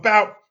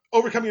 about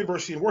overcoming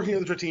adversity and working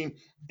together as a team.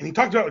 And he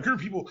talked about a group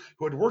of people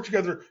who had to work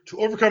together to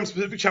overcome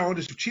specific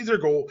challenges to achieve their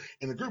goal.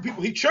 And the group of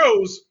people he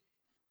chose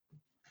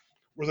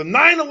were the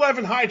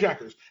 9/11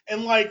 hijackers.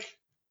 And like,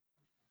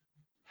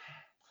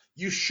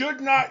 you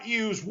should not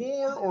use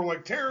war or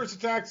like terrorist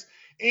attacks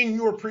in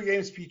your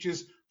pregame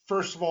speeches.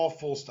 First of all,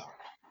 full stop.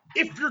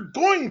 If you're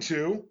going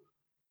to,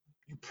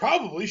 you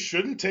probably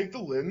shouldn't take the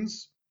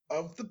lens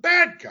of the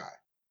bad guy.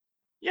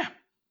 Yeah.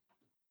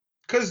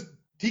 Because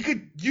he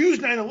could use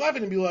 9/11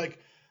 and be like,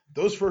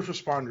 those first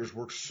responders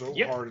worked so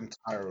hard and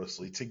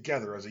tirelessly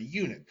together as a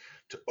unit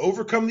to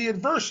overcome the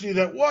adversity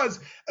that was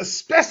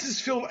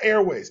asbestos-filled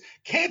airways,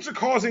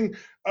 cancer-causing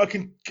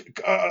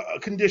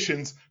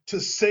conditions to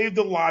save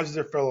the lives of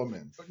their fellow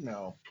men. But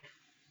no.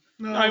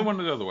 I went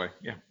the other way.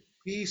 Yeah.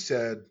 He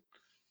said,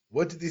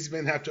 what did these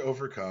men have to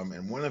overcome?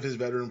 And one of his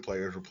veteran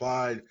players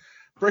replied,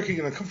 breaking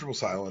an uncomfortable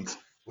silence,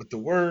 with the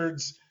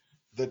words,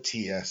 the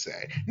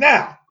TSA.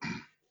 Now,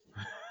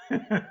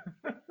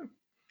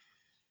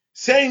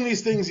 saying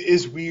these things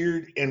is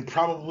weird and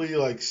probably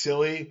like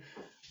silly,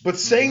 but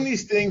saying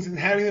these things and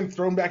having them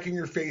thrown back in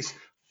your face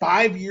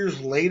 5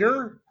 years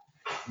later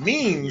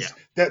means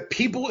that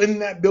people in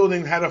that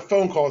building had a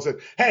phone call and said,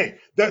 hey,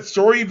 that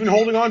story you've been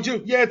holding on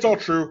to, yeah, it's all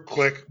true.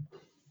 Click.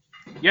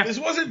 Yeah. This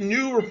wasn't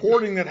new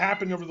reporting that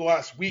happened over the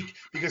last week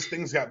because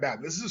things got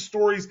bad. This is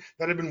stories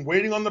that have been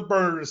waiting on the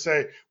burner to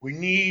say we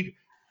need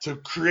to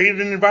create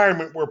an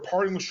environment where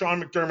parting with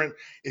Sean McDermott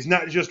is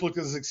not just looked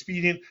at as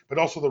expedient, but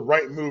also the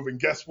right move. And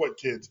guess what,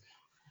 kids?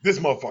 This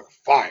motherfucker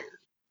fired.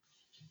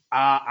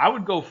 I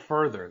would go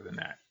further than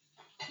that.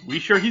 We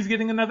sure he's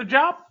getting another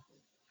job?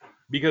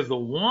 Because the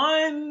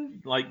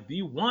one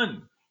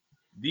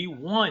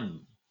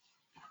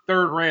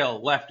third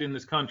rail left in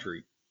this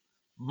country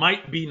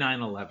might be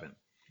 9/11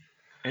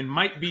 and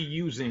might be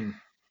using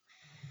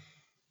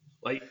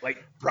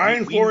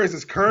Brian Flores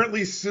is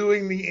currently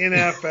suing the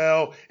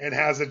NFL and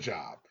has a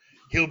job.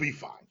 He'll be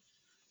fine.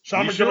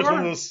 Sean McDermott's one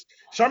of those.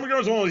 Sean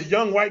McDermott's one of those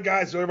young white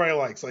guys who everybody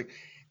likes. Like,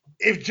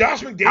 if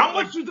Josh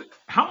McDaniels,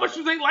 how much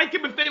do they like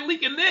him if they're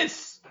leaking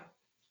this?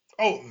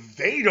 Oh,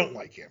 they don't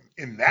like him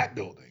in that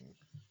building,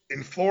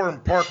 in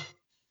Florham Park,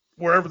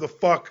 wherever the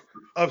fuck,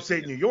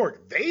 upstate New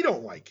York. They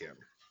don't like him.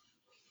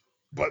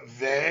 But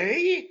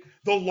they,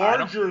 the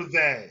larger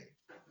they.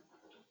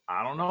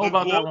 I don't know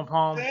about that one,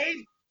 Palm.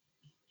 I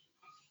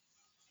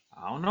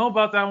don't know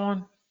about that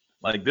one.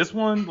 Like this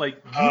one, like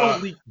you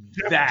don't leak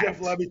that.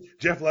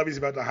 Jeff Levy's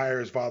about to hire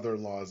his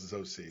father-in-law as his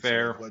OC.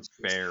 Fair,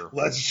 so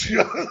let's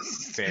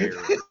just fair.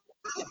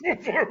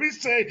 Before we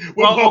say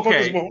what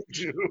motherfuckers won't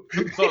do.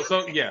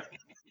 So yeah,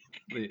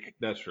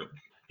 that's true.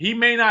 He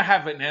may not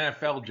have an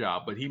NFL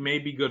job, but he may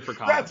be good for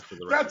college for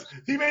the rest.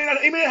 He may not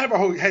have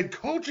a head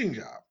coaching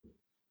job,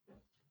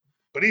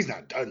 but he's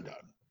not done.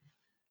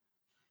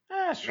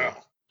 That's true. No.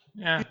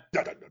 Yeah. He's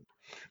not done.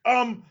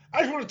 I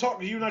just want to talk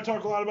to you, and I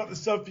talk a lot about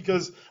this stuff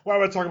because why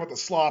am I talking about the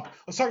slop?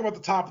 Let's talk about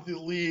the top of the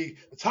league,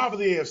 the top of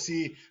the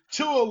AFC.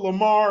 Tua,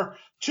 Lamar,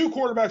 two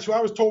quarterbacks who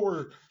I was told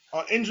were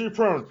injury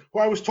prone, who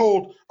I was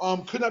told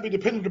could not be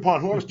depended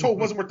upon, who I was told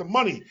wasn't worth the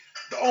money.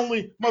 The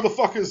only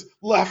motherfuckers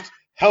left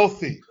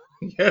healthy.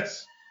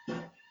 Yes.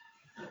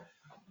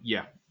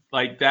 Yeah.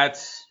 Like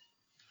that's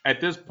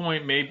at this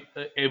point, maybe,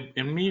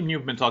 and me and you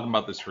have been talking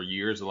about this for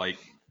years. Like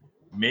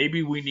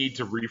maybe we need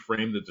to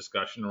reframe the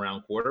discussion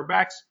around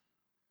quarterbacks.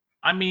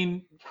 I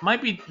mean,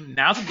 might be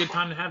now's a good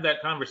time to have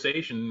that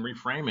conversation and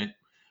reframe it.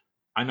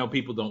 I know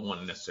people don't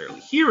want to necessarily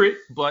hear it,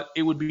 but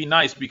it would be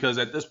nice because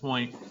at this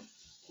point,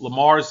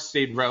 Lamar's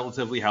stayed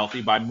relatively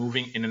healthy by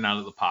moving in and out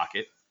of the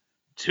pocket.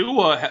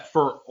 Tua,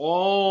 for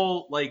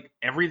all like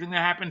everything that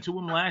happened to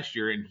him last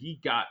year, and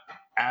he got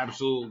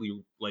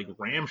absolutely like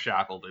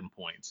ramshackled in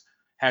points,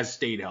 has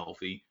stayed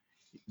healthy.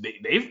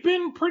 They've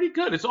been pretty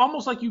good. It's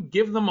almost like you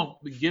give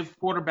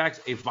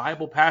quarterbacks a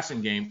viable passing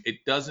game.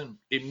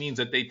 It means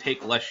that they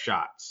take less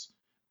shots.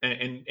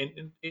 And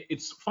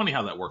it's funny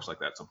how that works like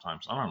that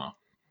sometimes. I don't know.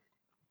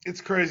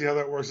 It's crazy how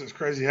that works. It's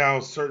crazy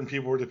how certain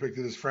people were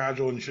depicted as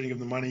fragile and shouldn't give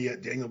them the money,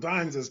 yet Daniel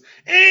Dimes is.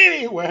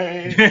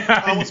 Anyway,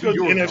 let's go to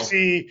the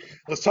NFC.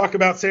 Let's talk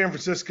about San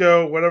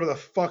Francisco, whatever the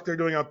fuck they're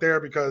doing out there,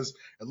 because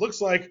it looks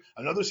like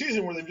another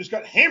season where they've just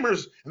got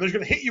hammers and they're just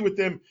going to hit you with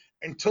them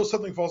until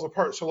something falls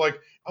apart. So, like,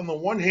 on the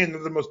one hand,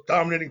 they're the most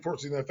dominating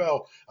force in the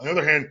NFL. On the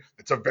other hand,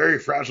 it's a very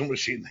fragile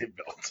machine they've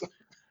built.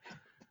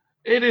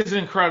 It is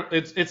incredible.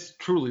 It's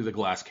truly the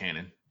glass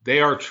cannon.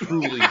 They are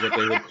truly what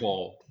they would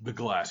call the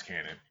glass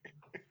cannon.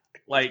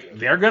 Like,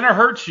 they're going to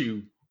hurt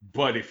you,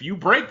 but if you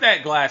break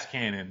that glass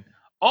cannon,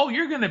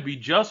 you're going to be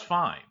just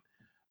fine.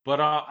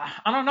 But I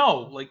don't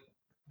know. Like,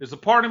 there's a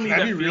part of me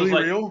that feels really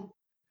like... real?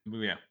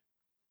 Yeah.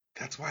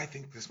 That's why I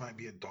think this might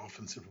be a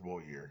Dolphins Super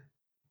Bowl year.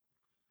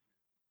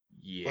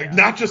 Yeah. Like,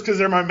 not just because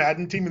they're my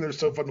Madden team and they're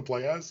so fun to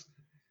play as.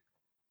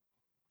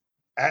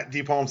 At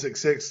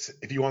DPalm66,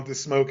 if you want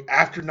this smoke,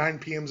 after 9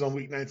 p.m. on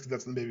weeknights, because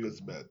that's when the baby goes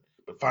to bed.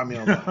 But find me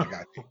online. I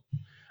got you.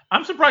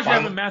 I'm surprised you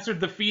haven't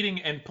mastered the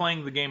feeding and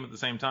playing the game at the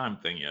same time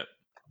thing yet.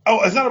 Oh,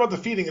 it's not about the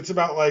feeding. It's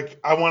about, like,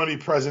 I want to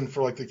be present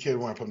for, like, the kid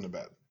when I put him to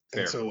bed.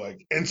 Fair.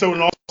 And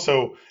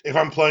also, if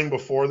I'm playing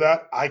before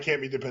that, I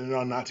can't be dependent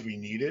on not to be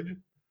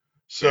needed.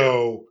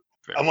 So,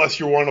 Fair. Unless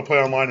you're wanting to play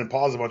online and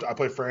pause a bunch, I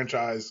play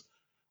franchise,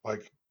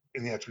 like,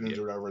 in the afternoons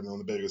or whatever, and then when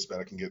the baby goes to bed,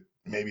 I can get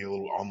maybe a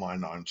little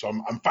online on. So,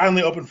 I'm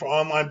finally open for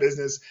online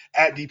business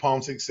at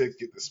DPalm66.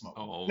 Get this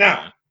smoke.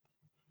 Now,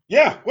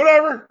 yeah,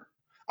 whatever.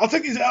 I'll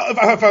take these.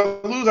 If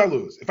I lose, I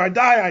lose. If I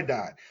die, I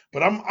die.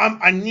 But I'm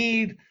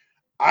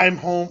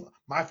home.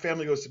 My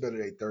family goes to bed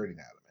at 8:30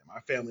 now.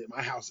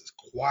 My house is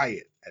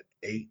quiet at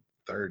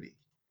 8:30.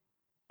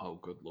 Oh,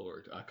 good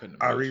Lord. I couldn't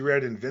imagine. I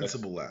reread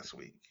Invincible last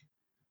week.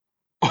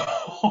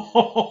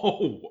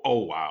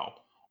 Oh, wow.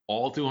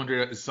 All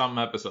 200 some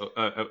episode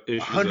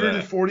issues.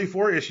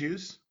 144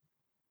 issues.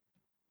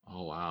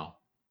 Oh, wow.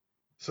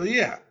 So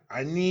yeah,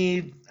 I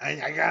need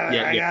teeth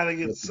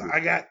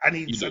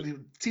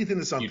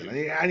into something.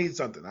 I need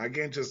something. I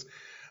can't just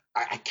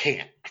I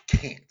can't.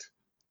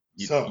 Yes,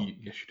 you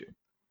do.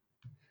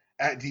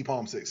 At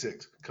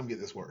DPalm66, come get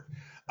this work.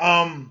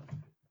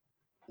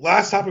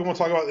 Last topic I want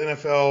to talk about the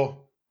NFL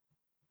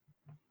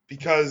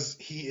because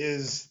he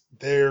is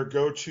their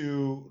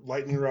go-to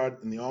lightning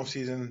rod in the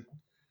offseason.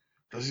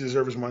 Does he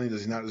deserve his money?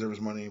 Does he not deserve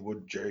his money?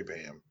 Would Jerry pay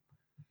him?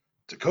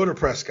 Dakota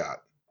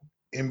Prescott,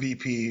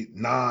 MVP,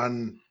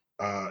 non-Tua,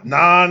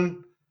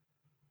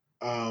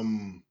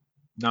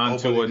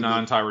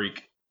 non-Tyreek.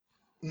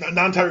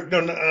 Non-Tyreek,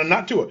 no,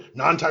 not Tua,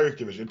 non-Tyreek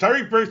division.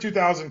 Tyreek breaks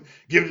 2,000,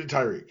 give it to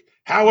Tyreek.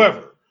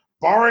 However,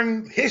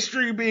 barring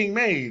history being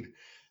made,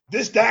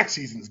 this Dak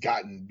season's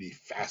gotten to be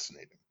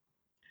fascinating.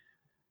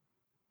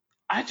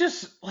 I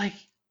just, like,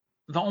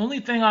 the only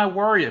thing I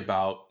worry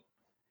about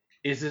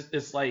is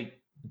it's like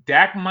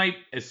Dak might,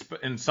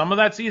 in some of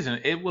that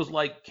season, it was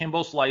like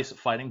Kimbo Slice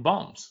fighting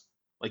bums.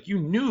 Like, you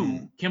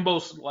knew Kimbo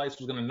Slice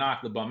was going to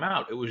knock the bum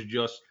out. It was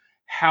just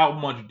how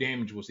much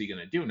damage was he going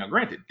to do? Now,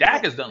 granted,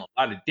 Dak has done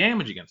a lot of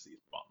damage against these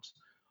bums,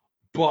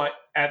 but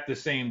at the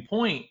same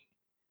point,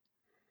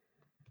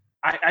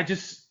 I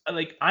just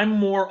like I'm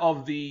more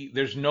of the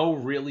there's no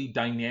really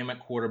dynamic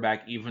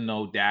quarterback, even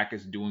though Dak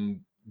is doing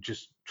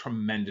just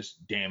tremendous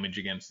damage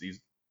against these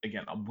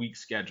again a weak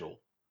schedule.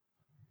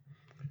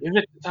 Give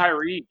it to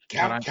Tyreek,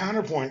 but I'm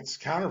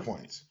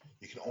Counterpoints.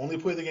 You can only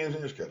play the games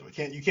in your schedule.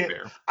 You can't.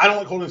 fair. I don't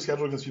like holding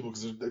schedule against people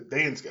because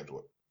they didn't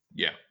schedule it.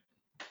 Yeah,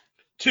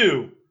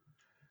 Two,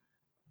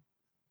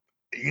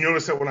 you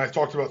notice that when I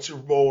talked about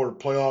Super Bowl or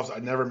playoffs, I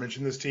never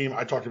mentioned this team.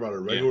 I talked about a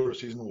regular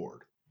season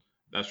award.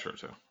 that's true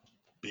too.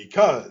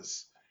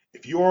 Because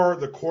if you are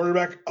the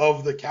quarterback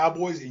of the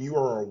Cowboys and you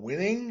are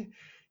winning,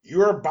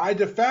 you are by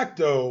de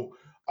facto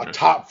a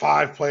top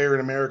 5 player in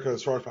America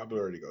as far as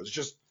popularity goes.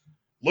 Just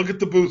look at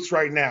the booths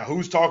right now.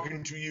 Who's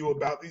talking to you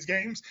about these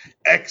games?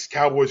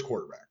 Ex-Cowboys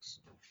quarterbacks.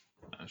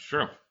 That's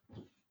true.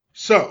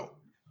 So,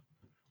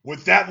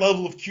 with that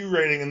level of Q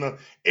rating and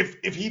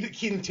if he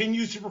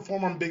continues to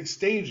perform on big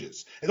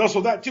stages, and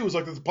also that too is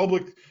like the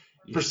public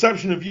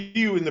perception of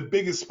you in the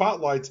biggest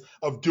spotlights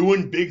of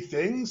doing big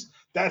things,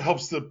 that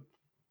helps the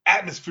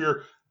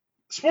atmosphere.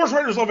 Sports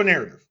writers love a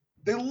narrative.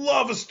 They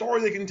love a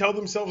story they can tell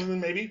themselves and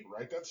then maybe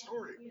write that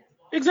story.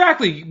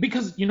 Exactly,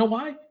 because you know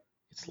why?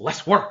 It's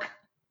less work.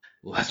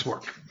 Less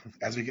work.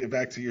 As we get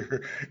back to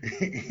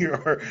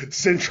your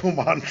central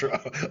mantra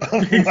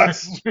of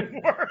less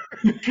work.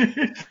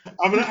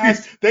 I'm going to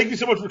ask, thank you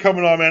so much for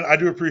coming on, man. I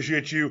do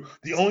appreciate you.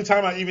 The only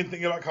time I even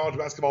think about college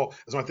basketball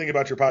is when I think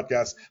about your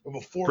podcast. But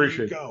before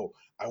you go,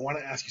 I want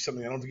to ask you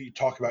something I don't think you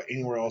talk about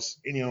anywhere else,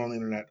 anywhere on the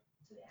internet.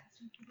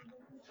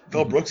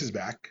 Phil Brooks is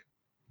back.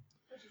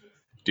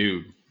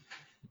 Dude.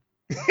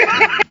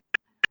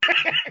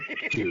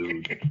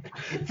 Dude.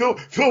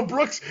 Phil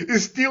Brooks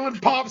is stealing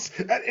pops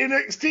at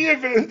NXT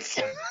events.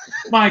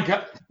 My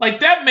God.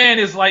 That man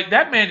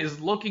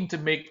is looking to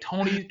make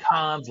Tony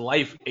Khan's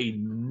life a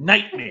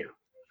nightmare.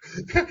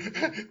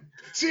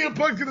 CM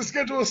Punk's gonna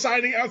schedule a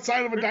signing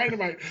outside of a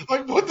Dynamite.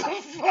 Like, what the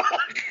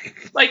fuck?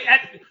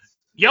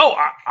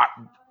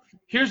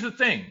 Here's the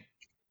thing.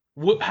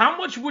 How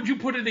much would you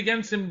put it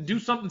against him to do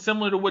something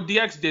similar to what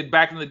DX did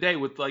back in the day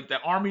with like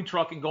that army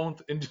truck and going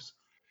and just?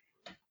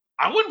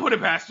 I wouldn't put it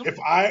past him. If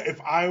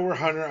I were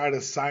Hunter, I'd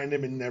have signed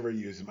him and never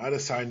used him. I'd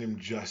have signed him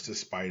just to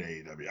spite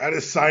AEW. I'd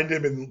have signed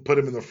him and put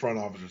him in the front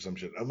office or some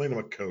shit. I'd made him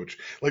a coach.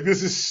 Like,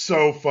 this is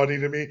so funny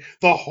to me.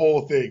 The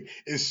whole thing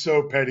is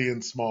so petty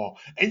and small.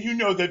 And you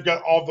know they've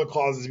got all the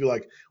clauses to be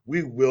like,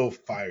 we will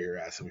fire your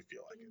ass if we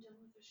feel like it.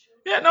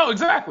 Yeah, no,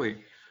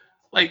 exactly.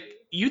 Like,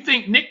 you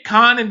think Nick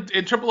Khan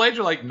and Triple H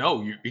are like,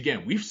 no,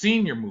 again, we've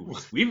seen your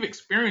movies. We've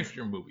experienced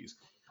your movies.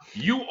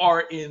 You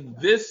are in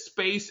this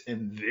space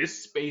and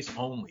this space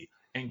only.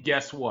 And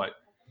guess what?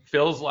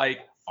 Phil's like,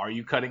 are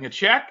you cutting a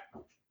check?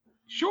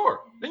 Sure.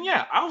 Then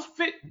yeah, I'll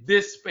fit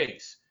this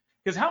space.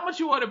 Because how much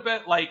you want to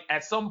bet, like,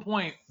 at some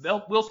point,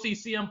 we'll see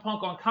CM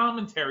Punk on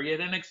commentary at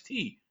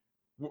NXT.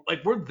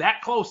 Like, we're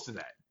that close to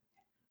that.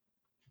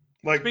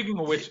 Like, speaking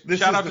of which,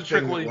 shout out to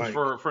Trick Williams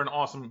for an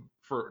awesome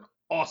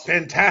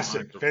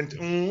fantastic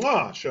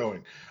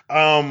showing.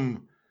 The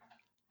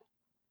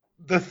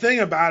thing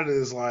about it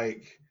is,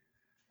 like,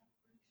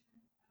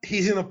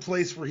 he's in a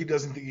place where he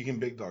doesn't think he can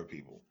big dog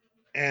people.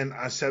 And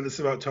I said this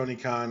about Tony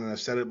Khan, and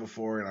I've said it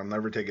before, and I'll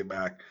never take it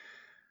back.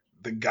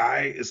 The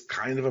guy is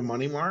kind of a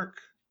money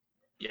mark.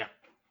 Yeah.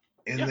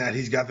 In that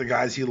he's got the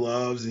guys he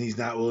loves, and he's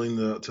not willing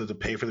to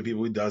pay for the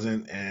people he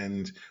doesn't.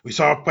 And we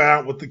saw it play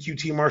out with the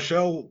QT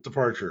Marshall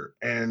departure.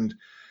 And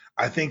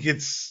I think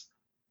it's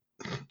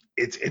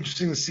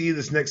interesting to see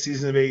this next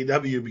season of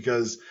AEW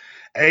because,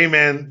 hey,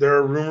 man, there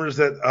are rumors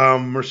that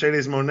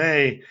Mercedes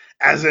Moné,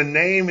 as a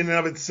name in and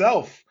of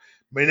itself,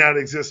 may not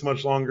exist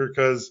much longer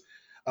because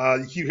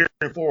you keep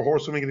hearing 4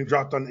 Horsewomen getting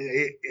dropped on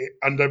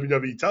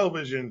WWE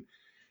television.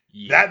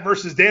 Yeah. That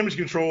versus Damage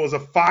Control is a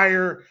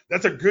fire.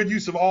 That's a good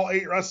use of all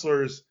 8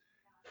 wrestlers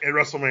in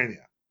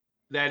WrestleMania.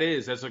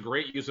 That's a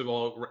great use of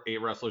all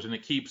 8 wrestlers, and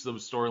it keeps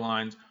those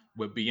storylines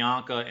with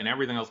Bianca and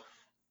everything else.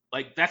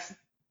 Like,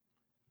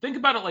 think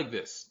about it like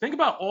this. Think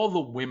about all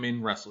the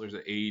women wrestlers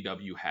that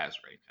AEW has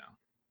right now.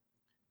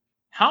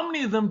 How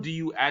many of them do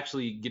you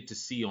actually get to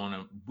see on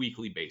a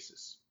weekly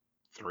basis?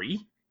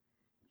 3?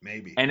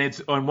 Maybe. And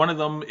one of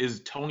them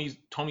is Tony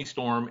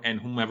Storm and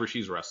whomever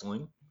she's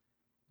wrestling.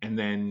 And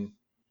then,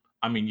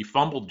 I mean, you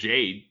fumbled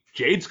Jade.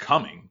 Jade's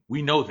coming.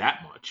 We know that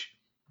much.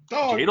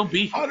 Oh, Jade'll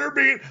be Hunter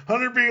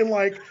being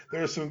like,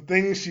 there's some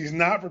things she's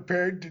not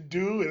prepared to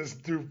do, and it's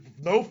through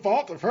no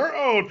fault of her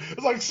own.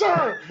 It's like,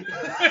 sir,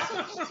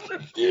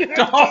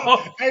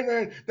 hey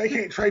man, they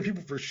can't trade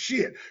people for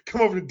shit.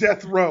 Come over to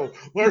death row,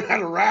 learn how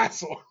to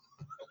wrestle.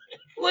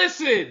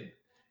 Listen,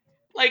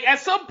 like at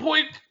some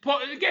point,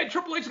 again,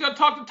 Triple H is gonna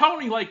talk to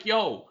Tony like,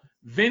 yo,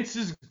 Vince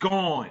is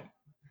gone.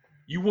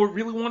 You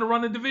really want to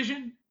run the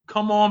division?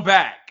 Come on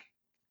back.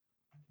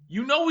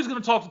 You know he's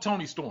gonna talk to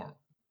Tony Storm.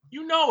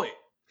 You know it.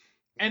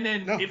 And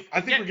then I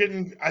think we're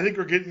getting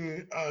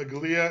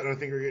Galea, and I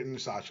think we're getting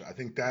Sasha. I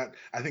think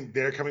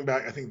they're coming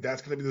back. I think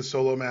that's going to be the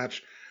solo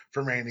match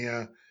for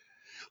Mania.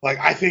 Like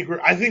I think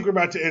we're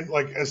about to end.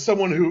 Like as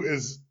someone who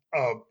is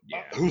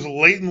Yeah. who's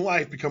late in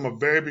life become a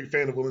very big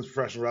fan of women's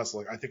professional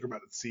wrestling. I think we're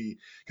about to see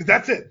because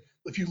that's it.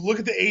 If you look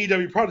at the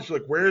AEW product, you're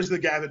like, where's the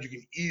guy that you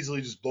can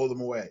easily just blow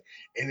them away?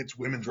 And it's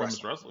women's Women's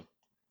wrestling. wrestling.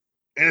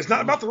 And it's not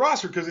Women's... about the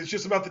roster because it's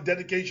just about the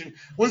dedication.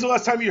 When's the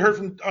last time you heard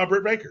from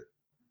Britt Baker?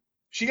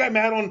 She got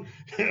mad on.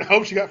 I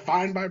hope she got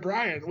fined by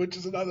Brian, which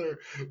is another.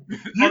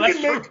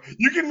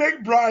 You can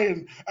make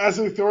Brian as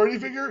an authority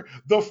figure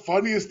the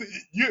funniest thing.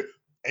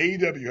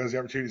 AEW has the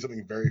opportunity to do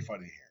something very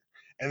funny here,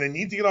 and they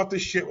need to get off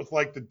this shit with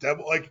like the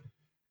devil. Like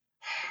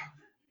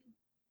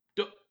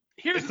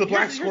it's the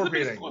Black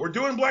Scorpion thing. We're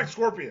doing Black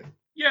Scorpion.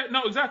 Yeah,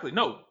 no, exactly.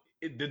 No,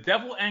 the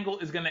devil angle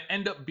is going to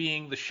end up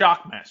being the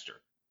Shockmaster.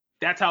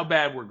 That's how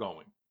bad we're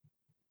going.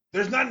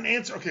 There's not an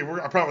answer. Okay,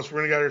 I promise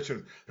we're going to get here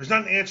soon. There's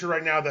not an answer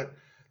right now that.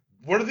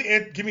 What are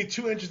the? Give me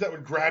 2 inches that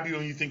would grab you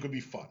and you think would be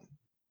fun.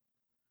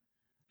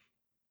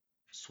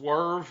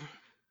 Swerve.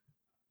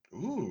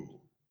 Ooh.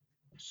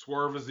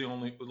 Swerve is the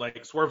only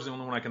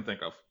one I can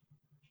think of.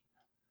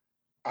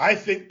 I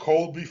think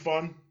Cole would be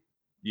fun.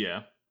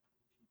 Yeah.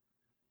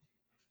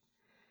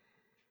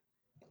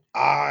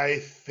 I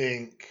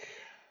think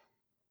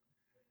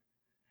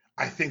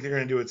they're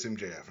going to do it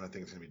MJF, and I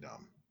think it's going to be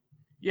dumb.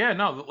 Yeah,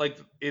 no,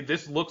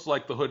 this looks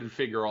like the hooded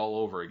figure all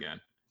over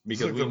again.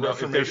 Because like we know if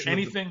there's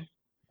anything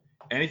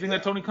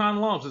that Tony Khan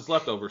loves, it's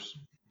leftovers.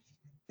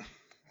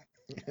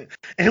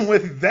 And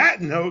with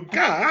that note,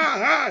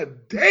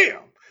 god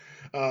damn.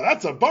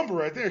 That's a bumper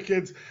right there,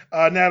 kids.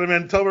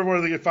 Nataman, tell everyone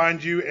where they can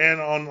find you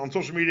and on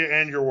social media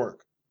and your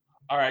work.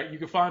 All right, you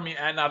can find me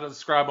at Not a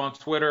Subscribe on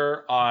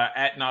Twitter,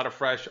 at Not a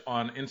Fresh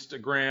on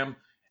Instagram.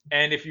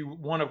 And if you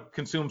want to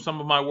consume some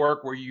of my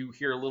work where you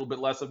hear a little bit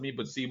less of me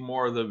but see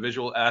more of the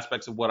visual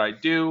aspects of what I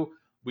do,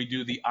 we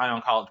do the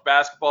Ion College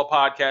Basketball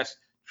Podcast.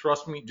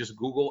 Trust me, just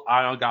Google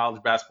Ion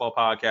College Basketball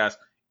Podcast.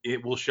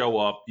 It will show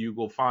up. You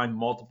will find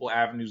multiple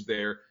avenues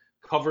there.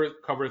 Cover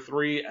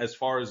 3 as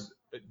far as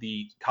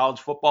the college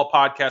football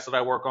podcast that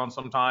I work on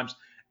sometimes,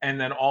 and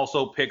then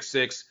also Pick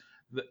 6,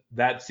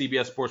 that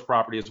CBS Sports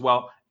property as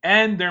well.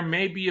 And there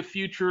may be a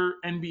future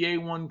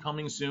NBA one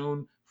coming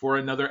soon for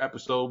another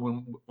episode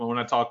when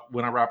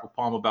I rap with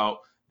Palm about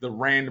the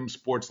random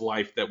sports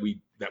life that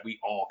we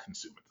all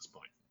consume at this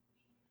point.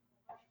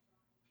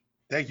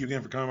 Thank you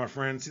again for coming, my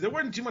friend. See, there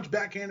wasn't too much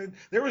backhanded.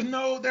 There was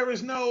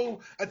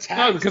no attack.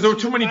 No, because there were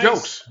too many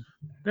jokes.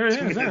 There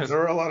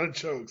were a lot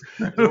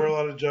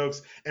of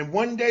jokes. And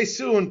one day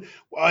soon,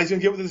 he's going to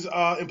get with his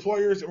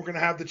employers, and we're going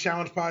to have the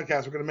Challenge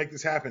podcast. We're going to make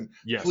this happen.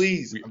 Yes.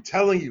 Please, I'm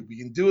telling you, we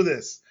can do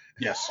this.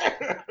 Yes.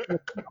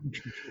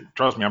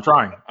 Trust me, I'm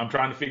trying. I'm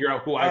trying to figure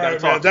out who I got to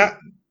talk to.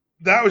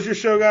 That was your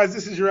show, guys.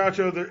 This is your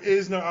outro. There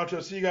is no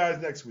outro. See you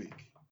guys next week.